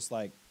wasn't just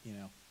like,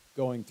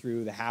 going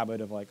through the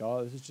habit of like,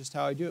 oh, this is just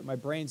how I do it. My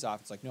brain's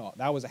off. It's like, no,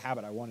 that was a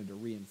habit I wanted to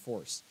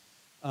reinforce.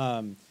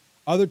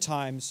 Other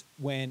times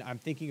when I'm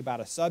thinking about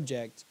a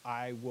subject,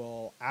 I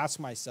will ask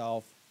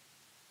myself,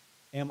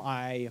 am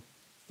I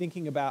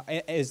thinking about,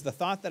 is the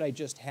thought that I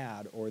just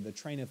had or the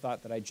train of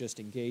thought that I just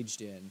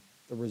engaged in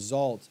the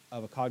result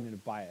of a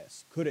cognitive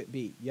bias? Could it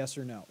be? Yes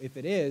or no? If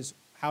it is,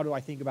 how do I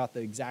think about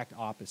the exact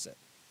opposite?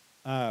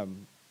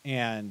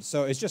 And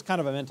so it's just kind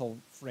of a mental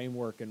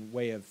framework and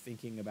way of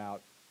thinking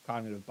about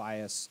cognitive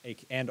bias,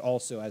 and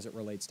also as it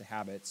relates to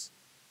habits.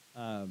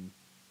 I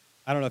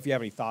don't know if you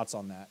have any thoughts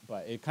on that,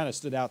 but it kind of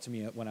stood out to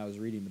me when I was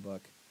reading the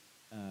book.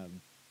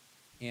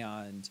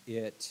 And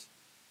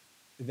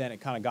then it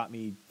kind of got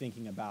me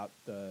thinking about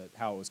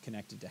how it was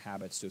connected to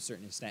habits to a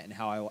certain extent, and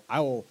how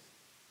I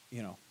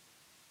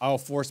will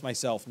force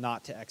myself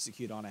not to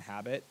execute on a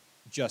habit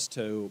just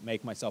to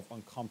make myself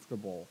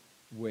uncomfortable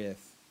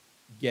with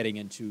getting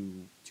into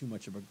too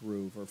much of a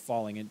groove, or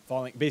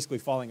basically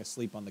falling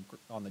asleep on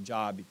the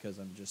job because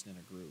I'm just in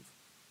a groove.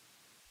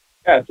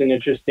 Yeah, it's an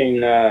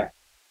interesting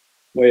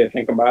way to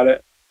think about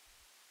it.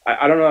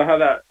 I don't know how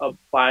that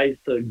applies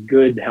to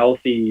good,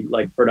 healthy,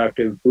 like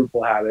productive,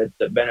 fruitful habits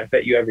that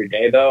benefit you every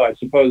day, though. I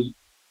suppose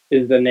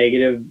is the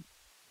negative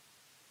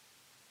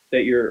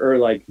that or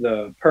like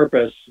the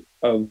purpose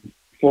of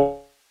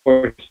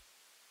forcing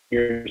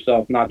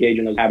yourself not engage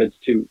in those habits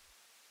to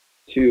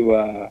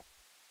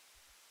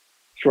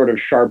sort of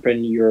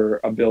sharpen your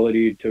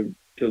ability to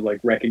like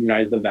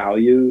recognize the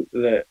value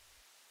that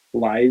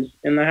lies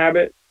in the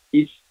habit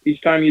each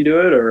time you do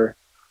it, or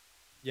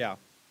Yeah.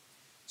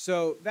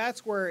 So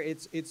that's where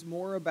it's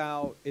more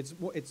about it's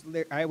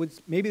there. I would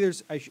maybe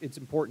it's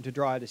important to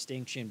draw a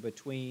distinction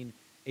between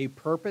a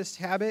purposed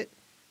habit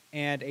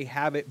and a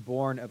habit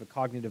born of a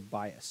cognitive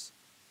bias.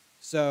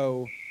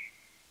 So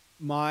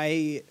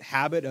my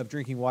habit of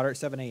drinking water at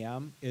 7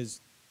 a.m. is,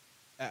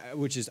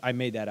 which is, I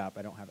made that up.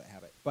 I don't have that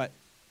habit. But,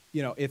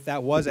 if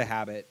that was a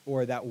habit,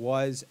 or that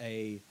was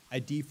a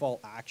default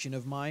action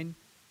of mine,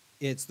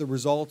 it's the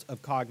result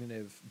of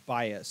cognitive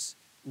bias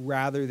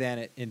rather than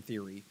it in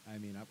theory. I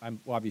mean, I'm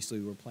obviously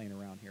we're playing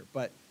around here,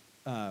 but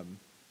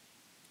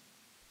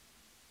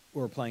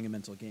we're playing a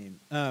mental game.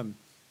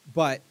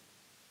 But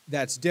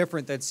that's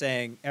different than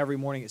saying every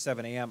morning at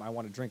 7 a.m. I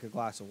want to drink a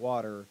glass of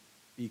water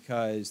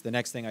because the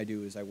next thing I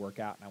do is I work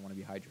out and I want to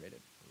be hydrated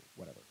or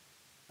whatever.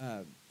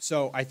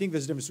 So I think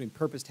there's a difference between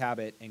purposed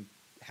habit and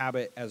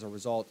habit as a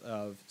result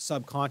of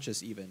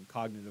subconscious, even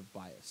cognitive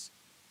bias.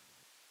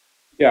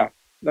 Yeah,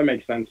 that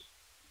makes sense.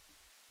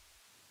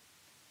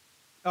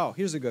 Oh,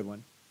 here's a good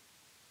one.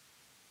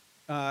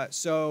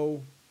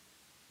 So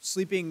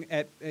sleeping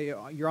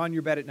you're on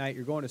your bed at night,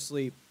 you're going to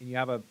sleep, and you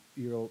have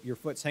your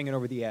foot's hanging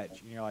over the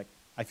edge, and you're like,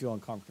 I feel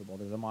uncomfortable.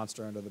 There's a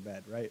monster under the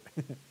bed, right?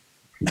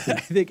 I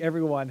think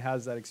everyone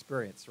has that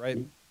experience, right?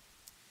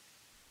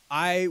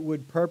 I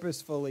would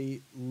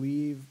purposefully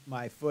leave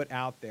my foot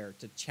out there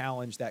to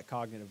challenge that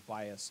cognitive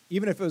bias,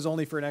 even if it was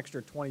only for an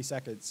extra 20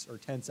 seconds or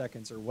 10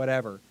 seconds or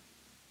whatever,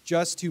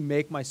 just to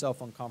make myself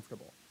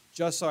uncomfortable,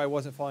 just so I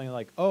wasn't falling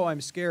like, oh,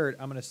 I'm scared,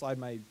 I'm going to slide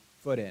my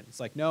foot in.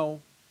 It's like,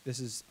 no, this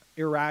is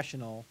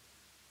irrational.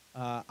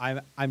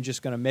 I'm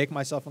just going to make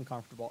myself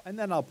uncomfortable, and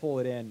then I'll pull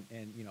it in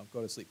and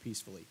go to sleep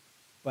peacefully.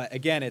 But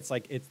again, it's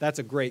like that's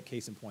a great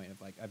case in point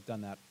of like I've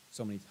done that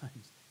so many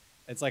times.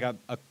 It's like a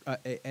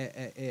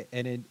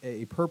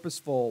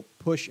purposeful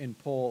push and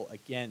pull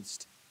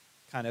against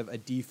kind of a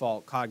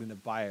default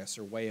cognitive bias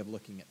or way of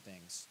looking at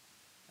things.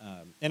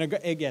 And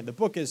again, the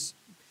book is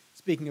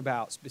speaking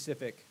about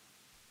specific,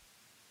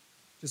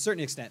 to a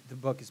certain extent, the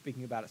book is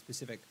speaking about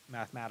specific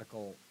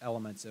mathematical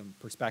elements and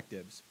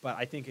perspectives, but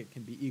I think it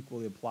can be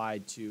equally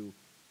applied to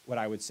what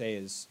I would say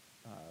is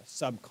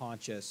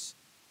subconscious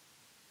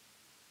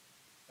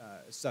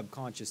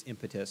subconscious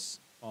impetus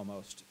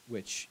almost,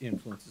 which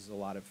influences a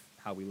lot of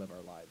how we live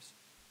our lives.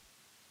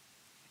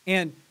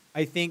 And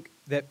I think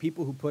that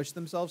people who push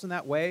themselves in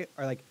that way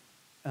are like,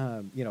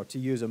 to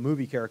use a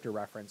movie character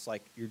reference,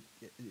 like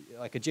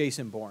like a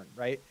Jason Bourne,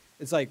 right?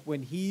 It's like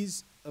when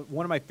he's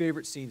one of my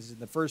favorite scenes in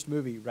the first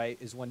movie, right,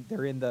 is when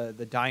they're in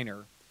the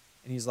diner,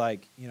 and he's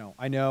like,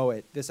 I know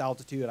at this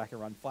altitude I can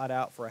run flat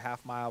out for a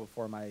half mile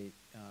before my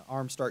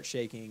arms start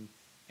shaking,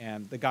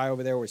 and the guy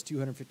over there was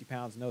 250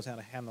 pounds, knows how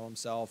to handle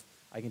himself.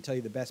 I can tell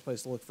you the best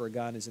place to look for a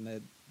gun is in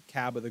the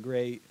cab of the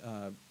gray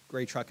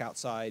truck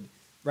outside,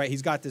 right?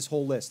 He's got this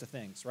whole list of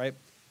things, right?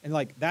 And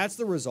like that's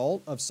the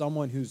result of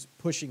someone who's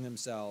pushing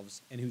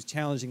themselves and who's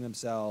challenging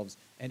themselves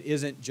and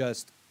isn't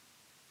just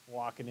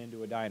walking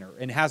into a diner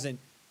and hasn't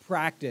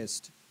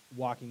practiced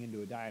walking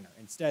into a diner.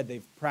 Instead,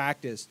 they've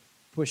practiced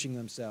pushing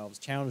themselves,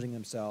 challenging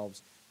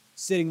themselves,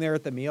 sitting there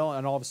at the meal,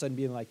 and all of a sudden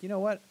being like, you know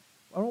what?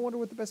 I don't wonder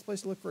what the best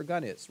place to look for a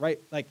gun is, right?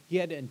 Like he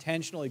had to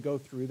intentionally go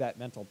through that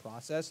mental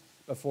process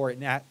before it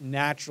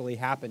naturally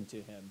happened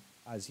to him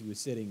as he was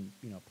sitting,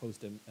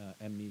 post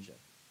amnesia.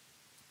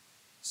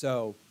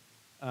 So,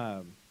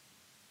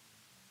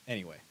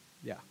 anyway,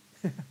 yeah.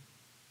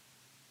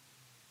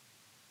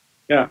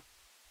 Yeah.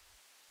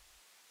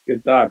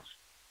 Good thoughts.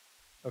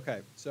 Okay,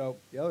 so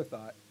the other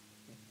thought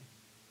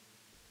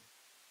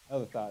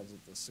is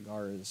that the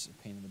cigar is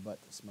a pain in the butt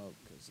to smoke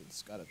because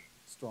it's got a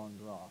strong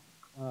draw.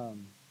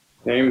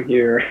 Same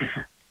here.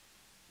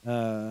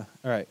 All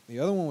right, the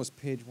other one was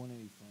page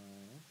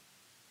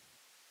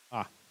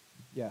 185.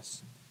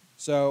 Yes.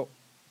 So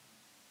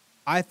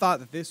I thought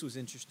that this was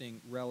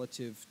interesting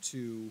relative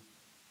to,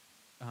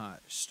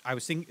 I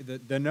was thinking,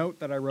 the note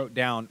that I wrote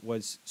down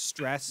was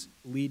stress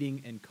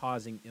leading and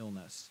causing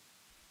illness.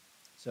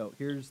 So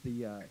here's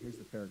the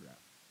paragraph.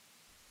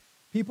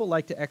 People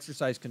like to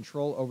exercise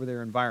control over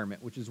their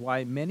environment, which is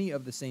why many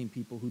of the same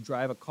people who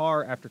drive a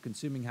car after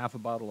consuming half a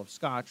bottle of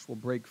scotch will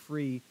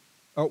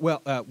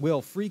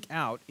will freak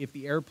out if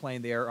the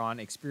airplane they are on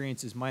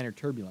experiences minor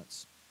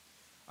turbulence.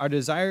 Our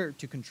desire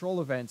to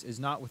control events is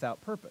not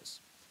without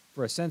purpose,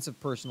 for a sense of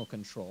personal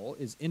control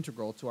is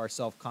integral to our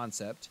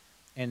self-concept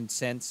and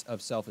sense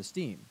of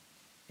self-esteem.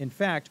 In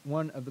fact,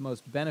 one of the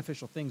most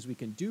beneficial things we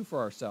can do for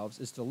ourselves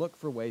is to look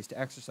for ways to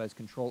exercise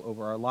control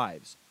over our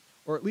lives,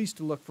 or at least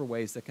to look for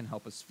ways that can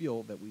help us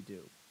feel that we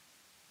do.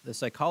 The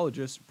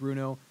psychologist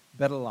Bruno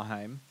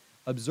Bettelheim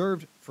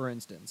observed, for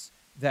instance,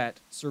 that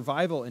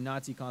survival in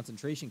Nazi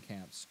concentration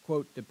camps,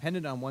 quote,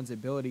 depended on one's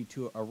ability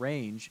to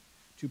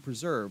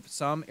preserve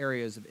some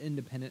areas of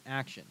independent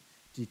action,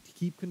 to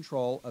keep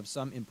control of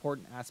some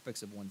important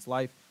aspects of one's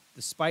life,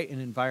 despite an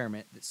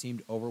environment that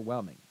seemed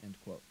overwhelming, end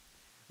quote.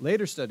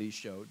 Later studies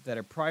showed that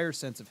a prior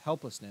sense of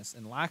helplessness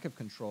and lack of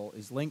control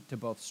is linked to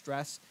both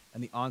stress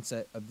and the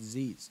onset of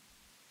disease.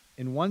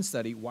 In one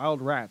study, wild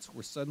rats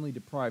were suddenly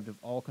deprived of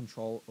all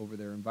control over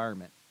their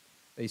environment.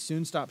 They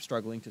soon stopped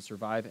struggling to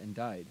survive and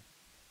died.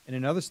 In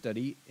another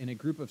study, in a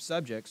group of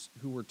subjects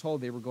who were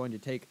told they were going to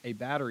take a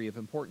battery of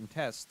important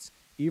tests,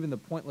 even the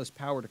pointless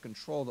power to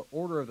control the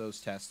order of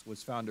those tests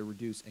was found to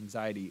reduce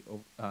anxiety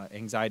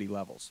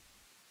levels.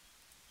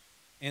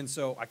 And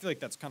so I feel like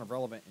that's kind of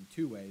relevant in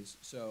two ways.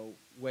 So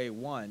way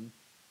one,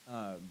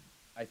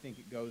 I think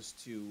it goes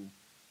to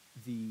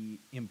the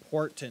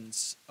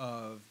importance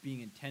of being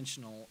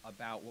intentional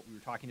about what we were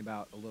talking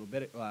about a little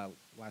bit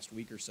last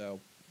week or so,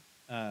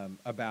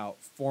 about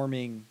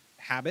forming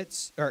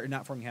habits, or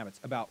not forming habits,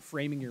 about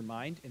framing your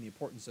mind and the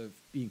importance of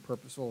being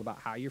purposeful about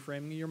how you're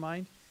framing your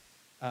mind.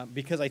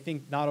 Because I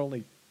think not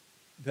only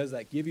does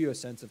that give you a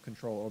sense of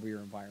control over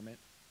your environment,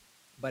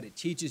 but it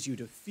teaches you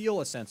to feel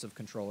a sense of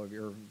control over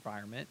your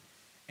environment,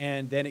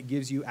 and then it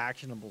gives you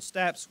actionable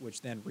steps,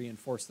 which then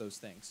reinforce those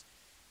things.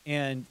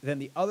 And then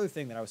the other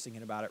thing that I was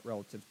thinking about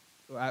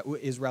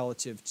is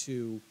relative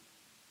to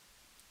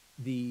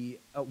the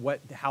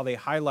how they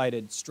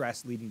highlighted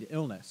stress leading to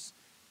illness.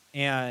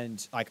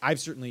 And like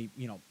I've certainly,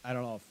 I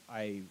don't know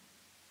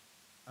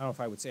if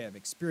I would say I've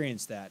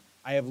experienced that.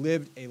 I have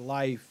lived a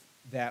life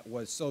that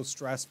was so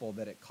stressful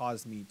that it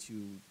caused me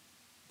to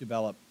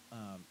develop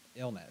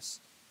illness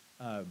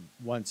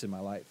once in my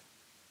life.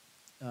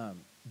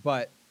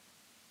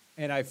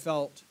 And I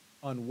felt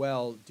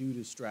unwell due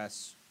to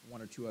stress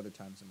one or two other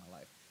times in my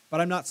life.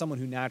 But I'm not someone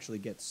who naturally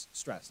gets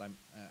stressed.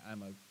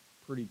 I'm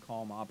a pretty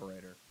calm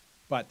operator.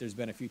 But there's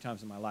been a few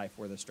times in my life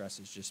where the stress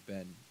has just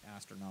been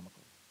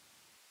astronomical.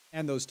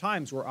 And those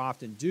times were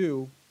often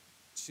due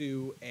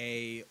to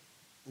a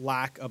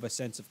lack of a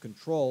sense of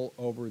control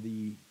over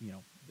the,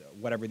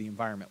 whatever the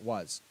environment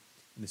was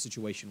and the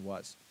situation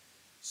was.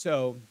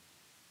 So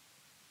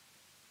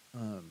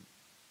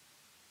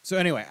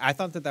anyway, I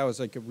thought that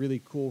was like a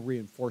really cool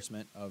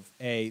reinforcement of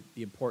the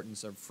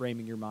importance of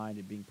framing your mind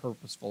and being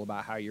purposeful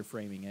about how you're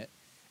framing it.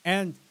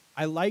 And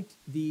I liked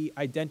the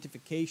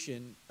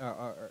identification,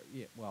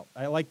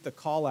 I liked the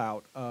call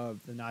out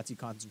of the Nazi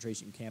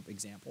concentration camp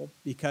example,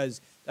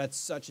 because that's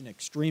such an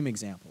extreme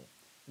example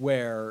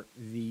where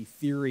the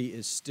theory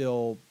is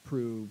still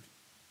proved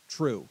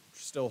true,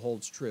 still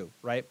holds true,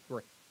 right?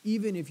 Where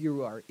even if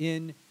you are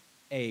in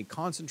a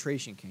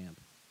concentration camp,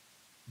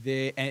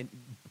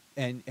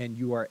 and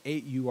you are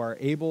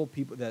able,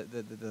 people,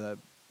 the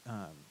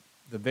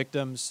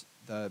victims,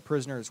 the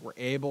prisoners were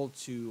able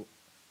to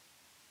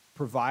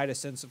provide a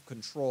sense of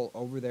control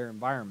over their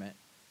environment,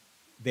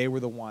 they were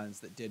the ones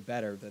that did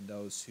better than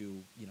those who,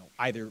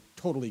 either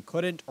totally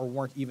couldn't or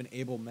weren't even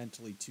able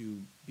mentally to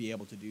be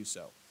able to do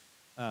so.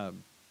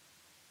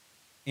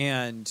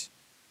 And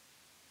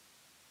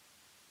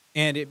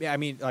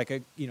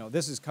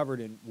this is covered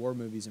in war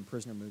movies and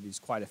prisoner movies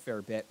quite a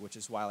fair bit, which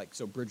is why,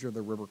 Bridge of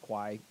the River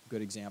Kwai,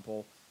 good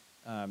example.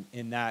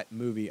 In that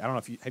movie, I don't know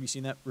if have you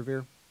seen that,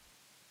 Revere?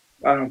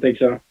 I don't think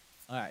so.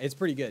 It's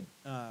pretty good.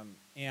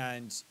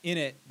 And in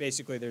it,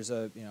 basically, there's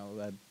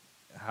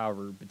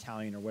however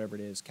battalion or whatever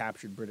it is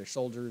captured British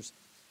soldiers,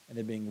 and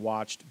they're being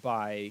watched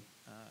by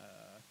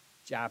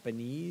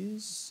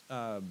Japanese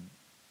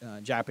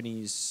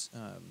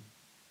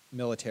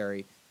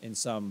military in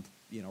some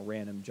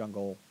random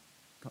jungle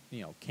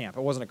camp.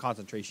 It wasn't a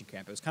concentration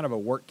camp. It was kind of a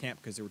work camp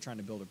because they were trying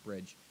to build a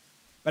bridge.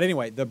 But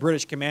anyway, the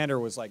British commander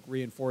was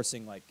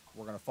reinforcing,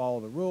 we're going to follow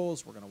the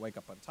rules. We're going to wake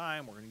up on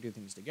time. We're going to do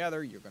things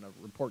together. You're going to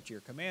report to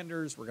your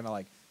commanders. We're going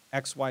to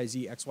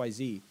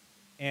XYZ,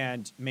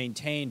 and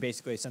maintain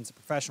basically a sense of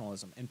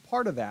professionalism. And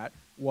part of that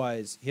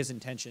was his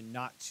intention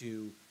not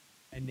to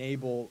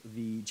enable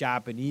the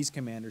Japanese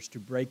commanders to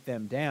break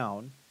them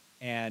down,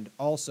 and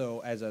also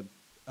as a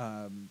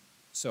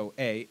so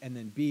A, and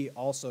then B,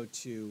 also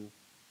to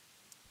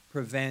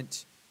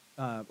prevent,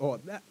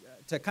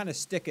 to kind of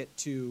stick it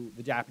to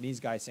the Japanese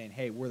guy saying,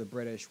 hey, we're the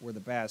British, we're the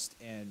best,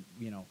 and,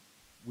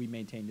 we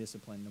maintain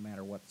discipline no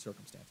matter what the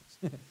circumstances.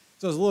 So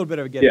there's a little bit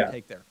of a give and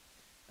take there.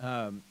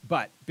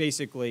 But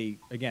basically,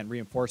 again,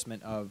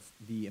 reinforcement of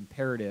the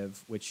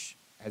imperative, which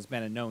has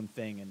been a known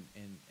thing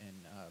in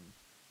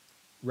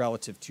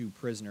relative to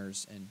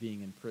prisoners and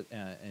being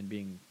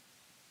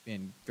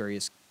in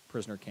various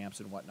prisoner camps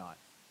and whatnot,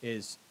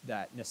 is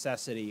that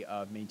necessity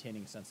of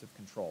maintaining a sense of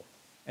control.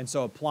 And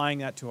so applying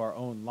that to our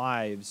own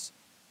lives,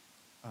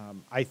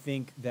 I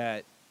think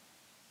that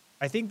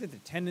the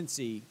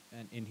tendency,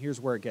 and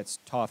here's where it gets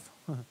tough,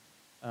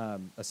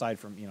 aside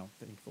from,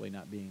 thankfully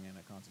not being in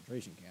a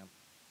concentration camp,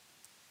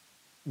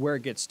 where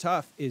it gets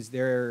tough is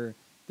there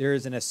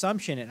is an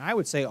assumption, and I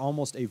would say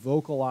almost a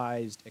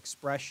vocalized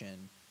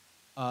expression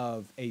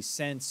of a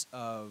sense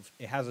of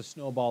it has a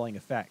snowballing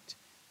effect.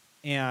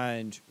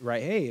 And,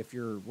 right, hey, if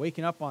you're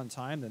waking up on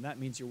time, then that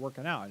means you're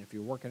working out. And if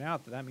you're working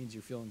out, then that means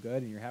you're feeling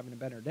good and you're having a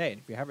better day. And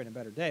if you're having a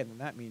better day, then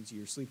that means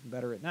you're sleeping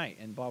better at night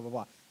and blah, blah,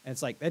 blah. And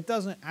it's that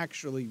doesn't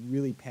actually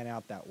really pan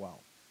out that well,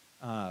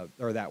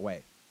 or that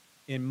way.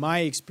 In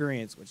my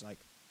experience, which,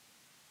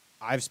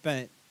 I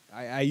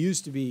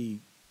used to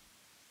be,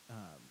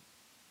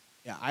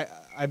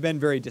 I've been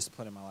very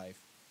disciplined in my life.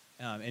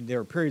 And there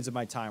were periods of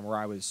my time where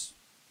I was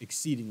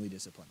exceedingly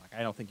disciplined.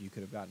 I don't think you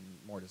could have gotten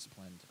more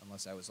disciplined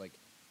unless I was,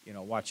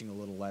 watching a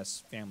little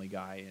less Family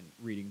Guy and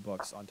reading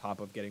books on top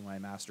of getting my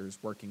master's,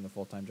 working a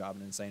full-time job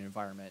in an insane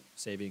environment,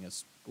 saving a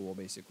school,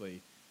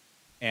 basically,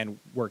 and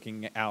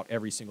working out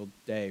every single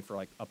day for,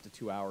 up to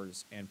 2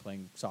 hours and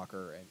playing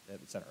soccer, and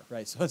et cetera,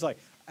 right? So it's I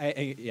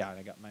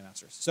got my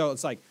master's. So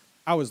it's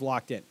I was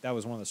locked in. That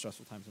was one of the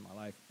stressful times in my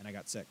life, and I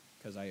got sick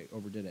because I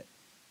overdid it.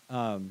 It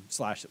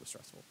was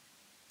stressful.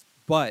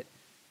 But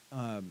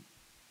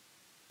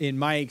in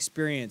my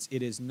experience, it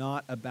does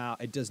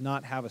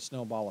not have a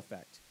snowball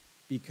effect,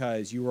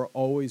 because you are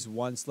always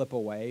one slip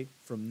away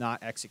from not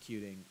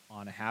executing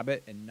on a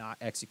habit and not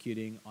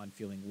executing on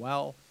feeling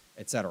well,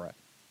 etc.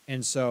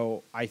 And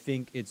so I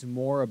think it's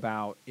more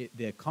about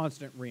the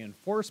constant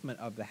reinforcement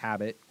of the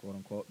habit, quote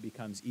unquote,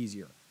 becomes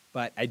easier.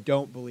 But I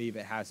don't believe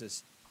it has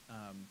this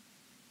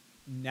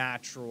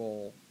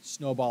natural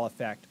snowball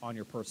effect on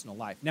your personal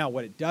life. Now,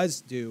 what it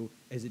does do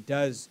is it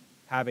does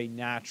have a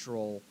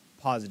natural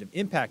positive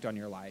impact on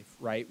your life,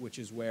 right? Which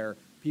is where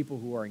people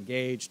who are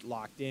engaged,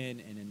 locked in,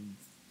 and in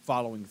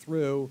following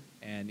through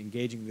and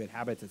engaging in good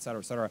habits, et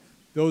cetera,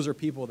 those are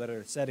people that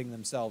are setting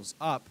themselves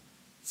up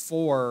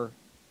for,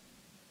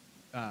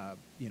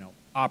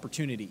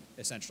 opportunity,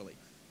 essentially.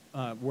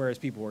 Whereas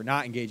people who are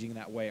not engaging in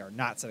that way are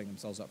not setting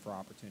themselves up for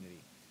opportunity.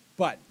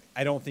 But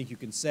I don't think you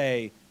can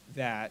say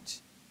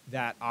that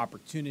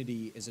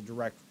opportunity is a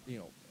direct,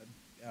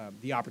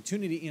 the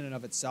opportunity in and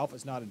of itself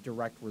is not a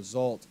direct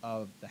result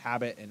of the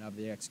habit and of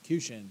the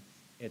execution.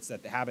 It's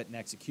that the habit and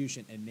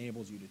execution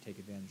enables you to take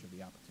advantage of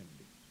the opportunity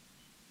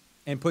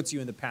and puts you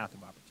in the path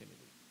of opportunity.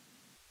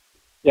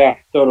 Yeah,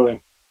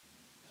 totally.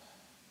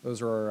 Those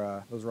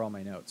are all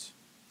my notes.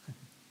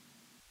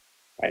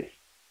 Nice.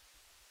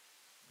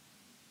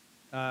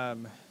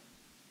 What's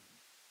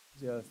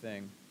the other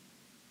thing?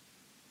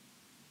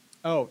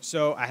 Oh,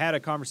 so I had a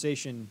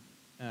conversation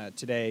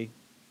today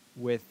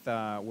with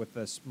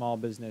a small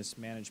business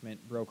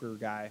management broker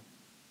guy.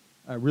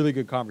 A really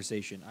good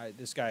conversation.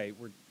 This guy,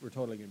 we're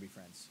totally going to be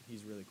friends.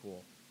 He's really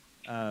cool.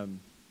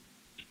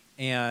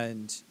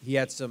 And he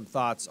had some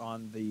thoughts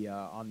on the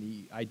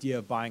idea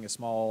of buying a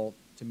small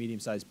to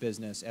medium-sized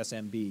business,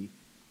 SMB.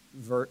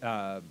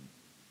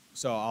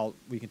 So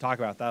we can talk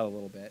about that a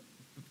little bit.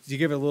 to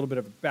give it a little bit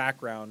of a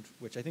background,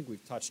 which I think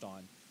we've touched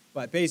on,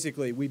 but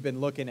basically we've been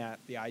looking at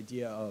the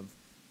idea of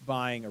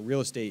buying a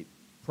real estate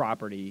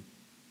property,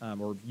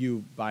 or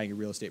you buying a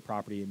real estate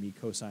property and me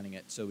co-signing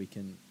it so we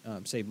can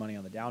save money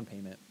on the down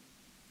payment.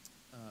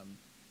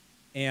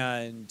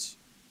 And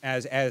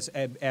as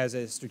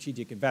a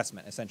strategic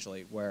investment,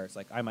 essentially, where it's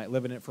like I might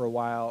live in it for a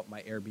while,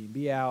 might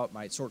Airbnb out,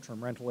 might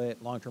short-term rental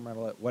it, long-term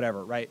rental it,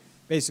 whatever, right?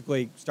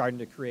 Basically, starting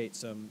to create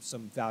some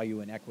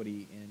value and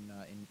equity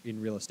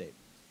in real estate,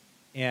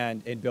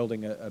 and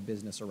building a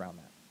business around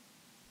that.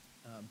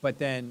 But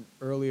then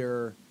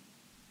earlier,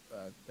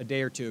 a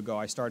day or two ago,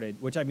 I started,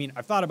 which I mean,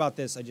 I've thought about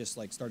this. I just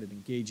like started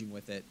engaging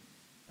with it.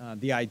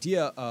 The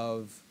idea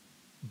of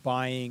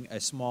buying a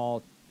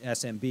small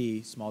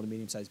SMB, small to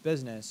medium-sized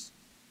business,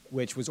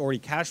 which was already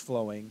cash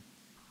flowing,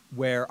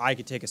 where I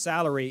could take a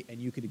salary and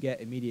you could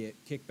get immediate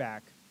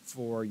kickback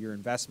for your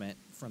investment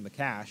from the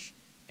cash,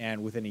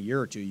 and within a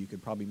year or two, you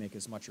could probably make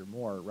as much or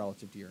more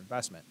relative to your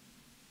investment,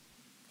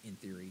 in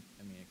theory.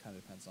 I mean, it kind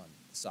of depends on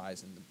the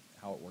size and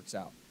how it works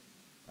out.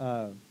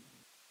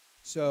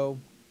 So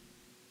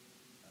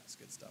that's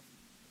good stuff.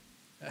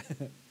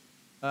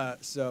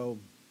 So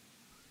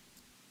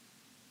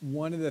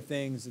one of the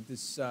things that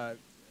this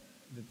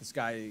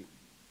guy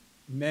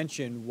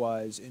mentioned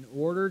was, in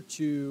order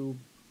to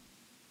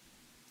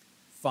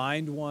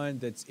find one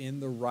that's in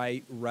the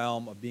right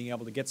realm of being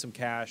able to get some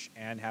cash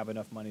and have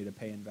enough money to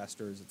pay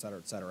investors, et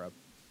cetera,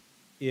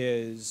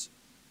 is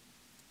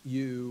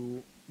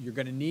you're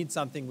going to need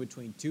something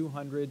between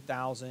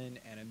 200,000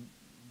 and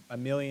a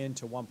million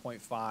to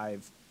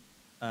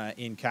 1.5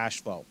 in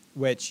cash flow,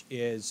 which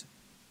is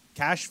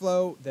cash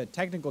flow. The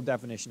technical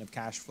definition of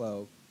cash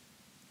flow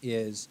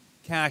is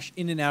cash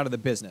in and out of the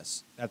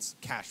business. That's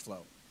cash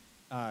flow.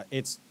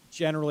 It's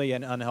generally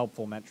an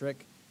unhelpful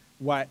metric.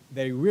 What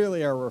they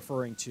really are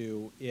referring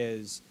to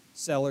is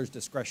seller's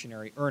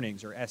discretionary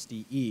earnings, or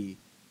SDE,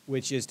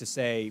 which is to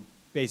say,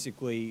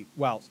 basically,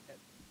 well,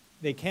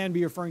 they can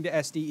be referring to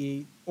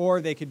SDE,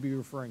 or they could be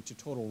referring to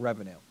total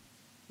revenue,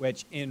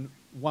 which in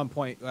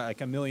like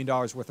 $1 million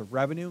worth of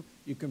revenue,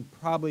 you can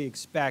probably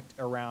expect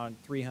around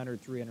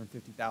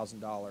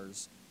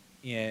 $350,000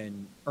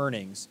 in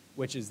earnings,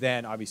 which is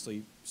then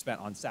obviously spent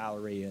on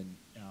salary and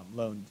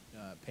loan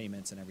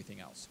payments and everything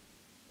else.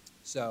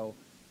 So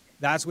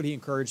that's what he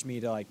encouraged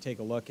me to like take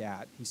a look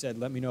at. He said,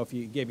 let me know if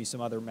you gave me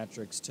some other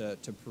metrics to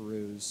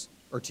peruse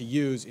or to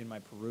use in my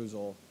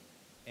perusal.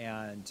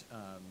 And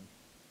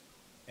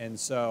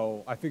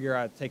so I figure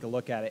I'd take a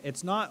look at it.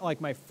 It's not like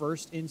my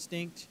first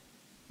instinct.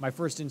 My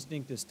first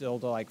instinct is still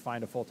to like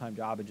find a full-time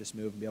job and just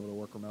move and be able to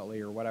work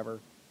remotely or whatever.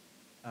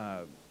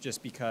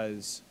 Just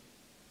because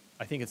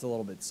I think it's a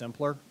little bit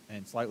simpler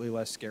and slightly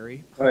less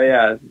scary. Oh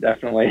yeah,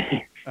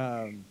 definitely.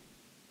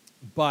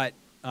 But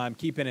I'm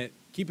keeping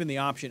the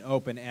option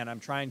open, and I'm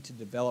trying to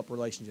develop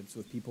relationships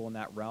with people in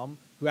that realm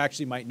who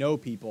actually might know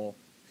people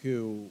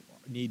who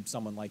need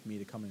someone like me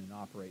to come in and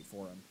operate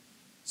for them.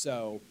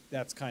 So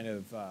that's kind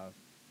of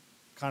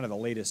the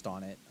latest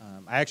on it.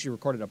 I actually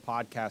recorded a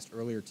podcast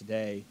earlier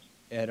today.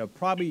 It'll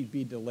probably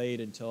be delayed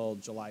until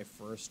July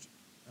 1st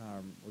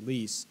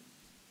release,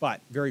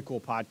 but very cool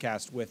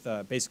podcast with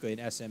basically an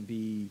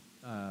SMB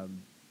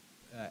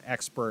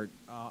expert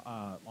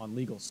on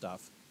legal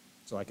stuff.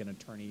 So like an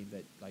attorney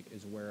that like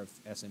is aware of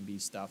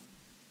SMB stuff,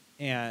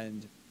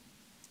 and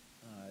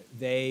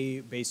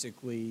they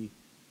basically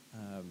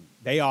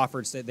they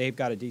offered, said they've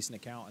got a decent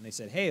account, and they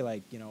said, hey,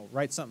 like, you know,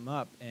 write something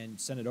up and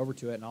send it over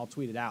to it, and I'll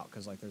tweet it out,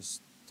 because like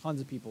there's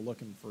tons of people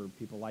looking for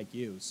people like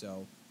you.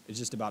 So it's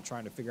just about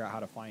trying to figure out how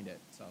to find it.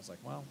 So I was like,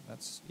 well,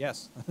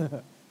 yes,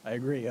 I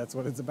agree. That's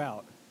what it's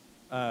about.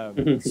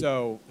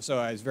 So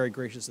I was very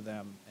gracious of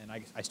them, and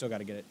I still got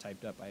to get it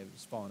typed up. I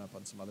was following up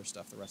on some other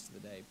stuff the rest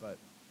of the day, but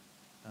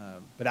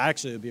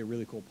actually it'll be a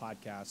really cool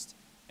podcast.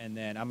 And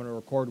then I'm going to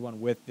record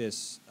one with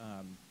this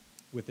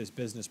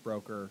business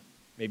broker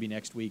maybe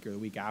next week or the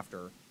week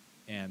after,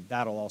 and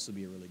that'll also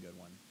be a really good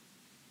one.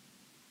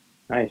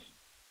 Nice.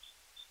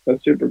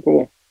 That's super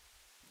cool.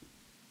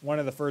 One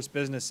of the first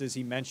businesses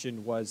he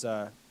mentioned was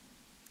a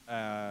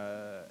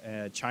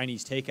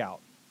Chinese takeout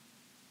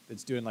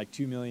that's doing like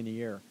 $2 million a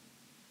year.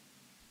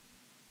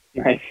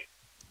 Nice.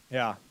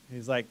 Yeah,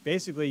 he's like,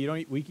 basically,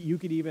 you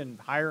could even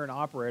hire an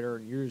operator,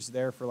 and you're just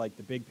there for like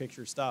the big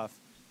picture stuff.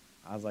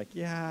 I was like,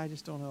 yeah, I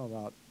just don't know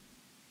about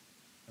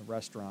a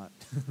restaurant.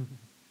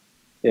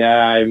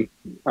 Yeah,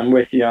 I'm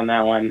with you on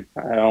that one.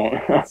 I don't.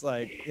 It's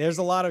like there's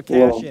a lot of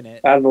cash in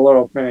it. That's a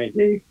little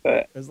finicky,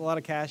 but there's a lot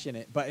of cash in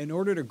it. But in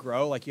order to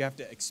grow, like you have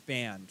to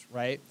expand,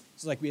 right?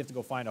 So like we have to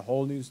go find a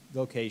whole new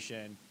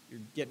location. You're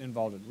getting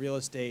involved in real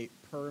estate,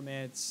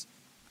 permits.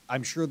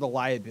 I'm sure the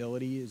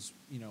liability is,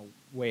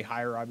 way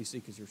higher, obviously,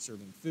 because you're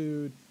serving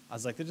food. I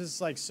was like, there's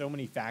just like so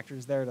many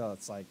factors there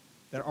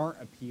that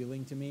aren't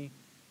appealing to me.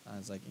 I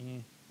was like, eh.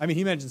 I mean,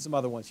 he mentioned some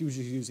other ones. He was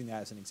just using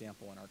that as an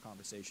example in our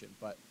conversation,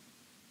 but.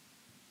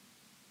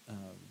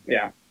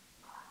 Yeah.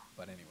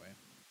 But anyway.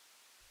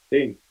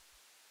 See.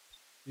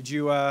 Did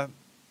you?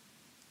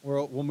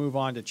 We'll move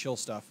on to chill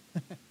stuff.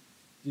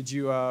 Did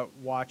you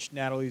watch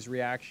Natalie's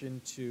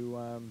reaction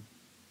to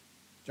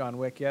John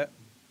Wick yet?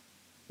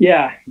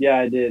 Yeah,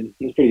 I did.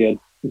 It was pretty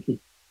good.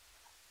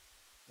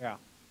 Yeah.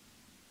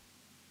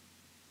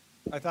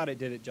 I thought it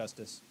did it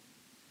justice.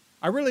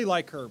 I really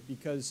like her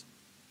because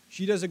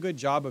she does a good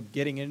job of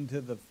getting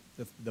into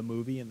the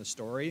movie and the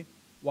story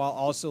while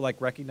also like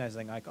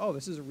recognizing like, oh,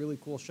 this is a really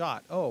cool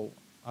shot. Oh,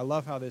 I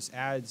love how this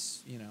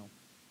adds,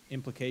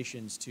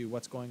 implications to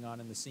what's going on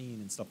in the scene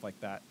and stuff like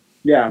that.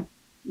 Yeah,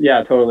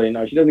 totally.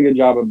 No, she does a good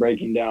job of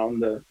breaking down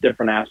the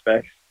different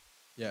aspects.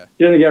 Yeah.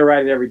 She doesn't get it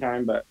right every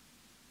time, but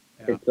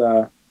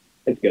Yeah.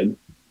 it's good.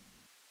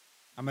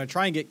 I'm gonna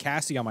try and get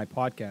Cassie on my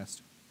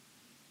podcast.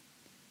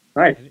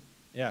 Nice.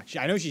 Yeah,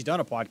 I know she's done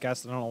a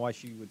podcast. I don't know why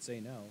she would say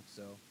no.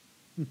 So.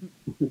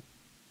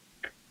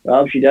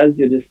 Well, if she does,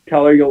 you just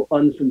tell her you'll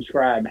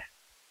unsubscribe.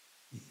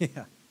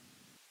 Yeah.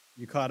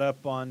 You caught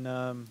up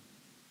on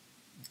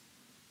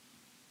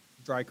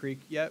Dry Creek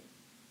yet?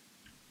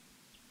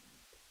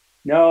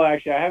 No,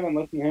 actually, I haven't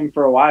listened to him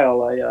for a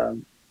while. I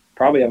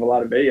probably have a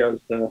lot of videos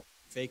to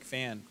Fake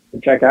fan.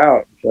 check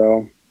out.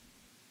 So,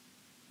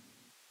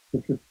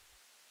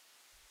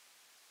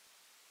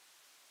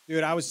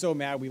 dude, I was so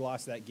mad we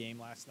lost that game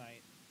last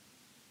night.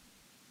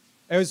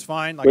 It was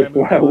fine. Like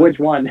which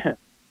one?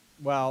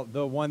 Well,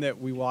 the one that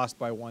we lost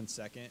by 1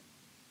 second.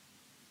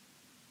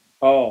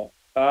 Oh,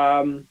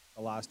 the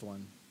last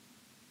one.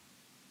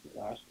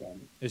 Last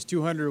one. It's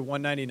 200 to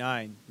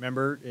 199.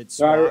 Remember, it's.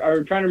 So I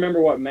was trying to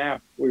remember what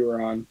map we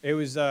were on. It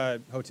was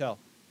hotel.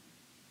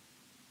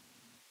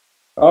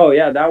 Oh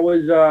yeah, that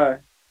was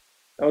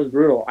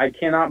brutal. I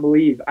cannot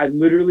believe I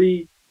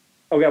literally.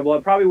 Okay, well,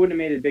 it probably wouldn't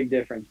have made a big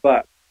difference,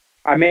 but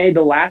I made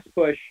the last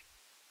push.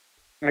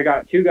 I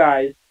got two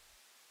guys.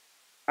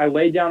 I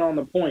laid down on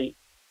the point,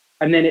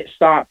 and then it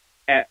stopped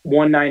at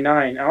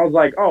 199. I was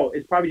like, oh,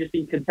 it's probably just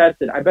being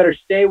contested. I better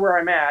stay where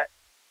I'm at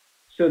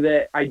so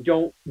that I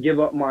don't give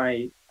up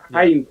my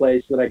hiding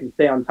place so that I can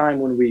stay on time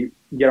when we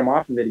get them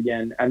off of it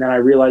again. And then I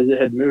realized it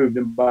had moved,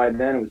 and by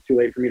then it was too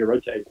late for me to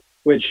rotate,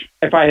 which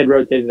if I had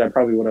rotated, I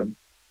probably would have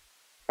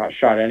got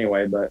shot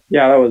anyway. But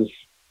yeah, that was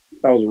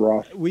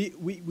rough. We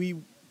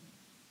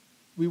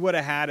would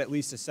have had at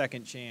least a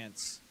second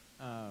chance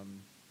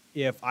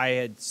if I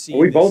had seen.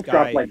 Well, we this both guy.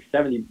 dropped like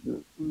 70.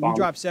 We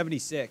dropped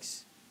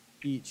 76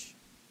 each.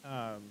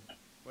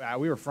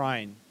 We were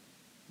fine,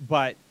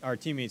 but our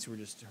teammates were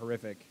just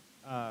horrific.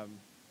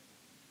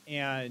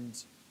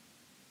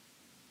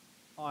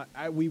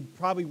 We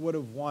probably would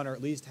have won or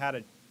at least had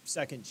a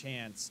second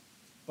chance.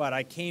 But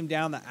I came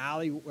down the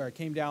alley, or I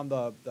came down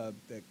the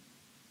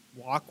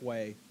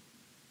walkway,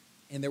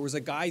 and there was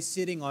a guy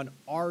sitting on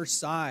our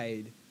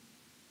side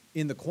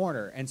in the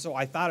corner. And so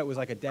I thought it was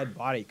like a dead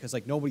body because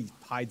like nobody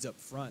hides up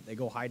front. They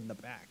go hide in the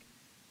back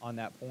on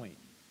that point.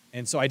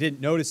 And so I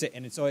didn't notice it.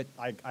 And so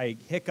I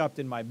hiccuped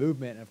in my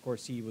movement. And of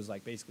course he was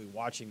like basically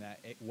watching that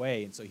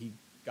way. And so he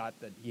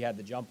had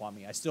the jump on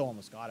me. I still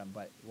almost got him,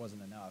 but it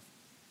wasn't enough.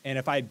 And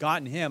if I had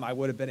gotten him, I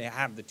would have been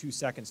have the 2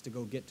 seconds to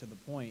go get to the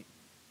point,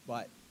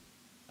 but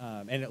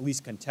and at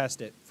least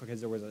contest it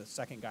because there was a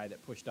second guy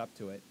that pushed up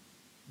to it.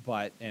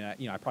 But I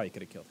probably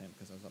could have killed him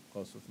because I was up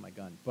close with my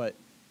gun. But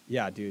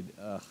yeah, dude,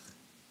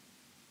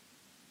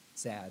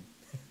 sad,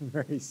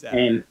 very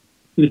sad.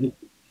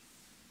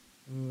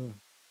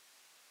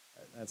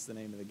 That's the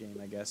name of the game,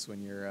 I guess,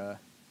 when you're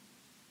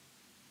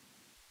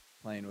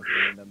playing with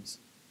randoms.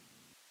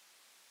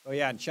 Oh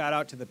yeah, and shout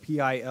out to the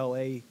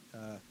PILA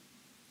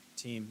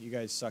team. You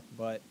guys suck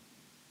butt.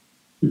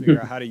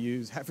 Figure out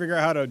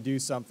how to do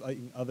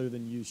something other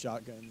than use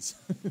shotguns.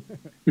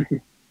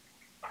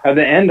 At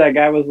the end, that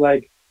guy was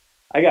like,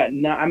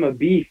 I'm a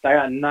beast. I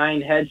got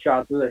 9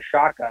 headshots with a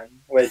shotgun,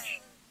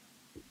 which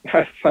I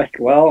was like,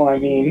 well, I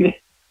mean,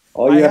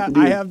 all you have to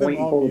do is point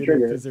and pull the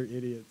trigger. Because they're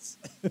idiots.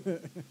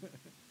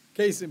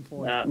 Case in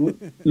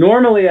point.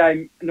 Normally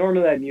I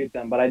mute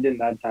them, but I didn't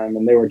that time,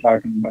 and they were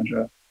talking a bunch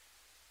of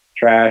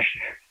trash.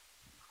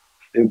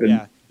 Stupid.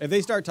 Yeah, if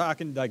they start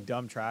talking like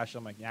dumb trash,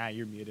 I'm like, yeah,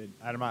 you're muted.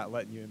 I'm not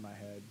letting you in my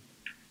head.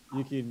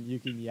 You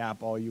can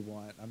yap all you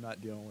want. I'm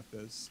not dealing with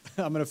this.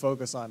 I'm gonna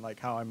focus on like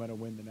how I'm gonna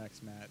win the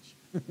next match.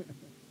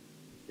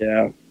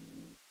 Yeah.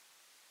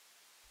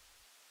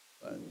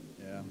 But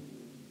yeah.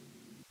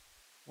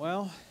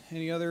 Well,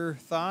 any other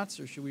thoughts,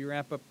 or should we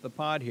wrap up the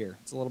pod here?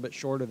 It's a little bit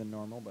shorter than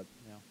normal, but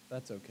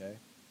that's okay.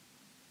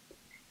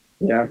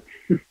 Yeah.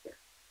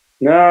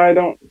 No, I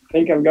don't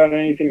think I've got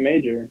anything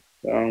major.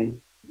 So,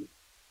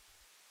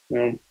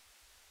 no.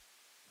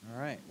 All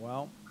right.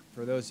 Well,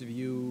 for those of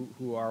you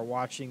who are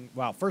watching,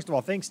 well, first of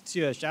all,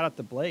 shout out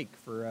to Blake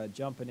for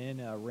jumping in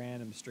a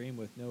random stream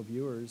with no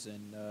viewers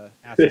and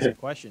asking some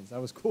questions.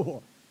 That was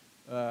cool.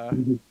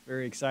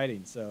 Very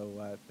exciting.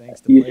 So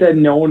thanks to Blake. You said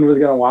no one was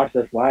going to watch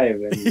this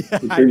live, and he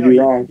proved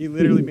you wrong. He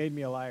literally made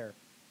me a liar.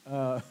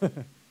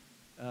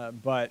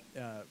 But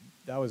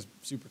that was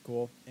super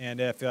cool.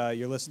 And if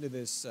you're listening to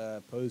this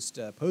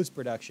post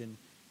production,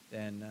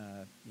 then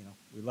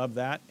we love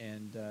that.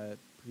 And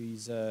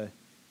please, if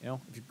you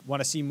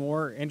want to see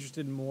more,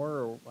 interested in more,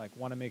 or like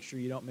want to make sure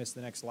you don't miss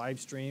the next live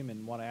stream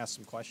and want to ask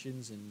some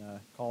questions and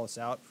call us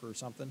out for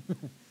something,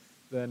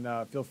 then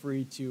feel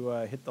free to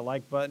hit the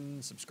like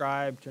button,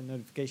 subscribe, turn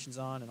notifications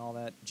on, and all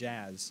that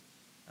jazz.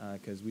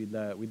 Because we'd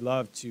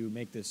love to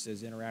make this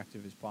as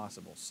interactive as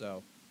possible.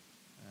 So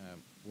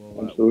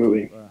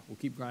Absolutely. we'll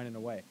keep grinding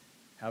away.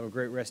 Have a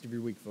great rest of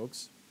your week,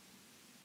 folks.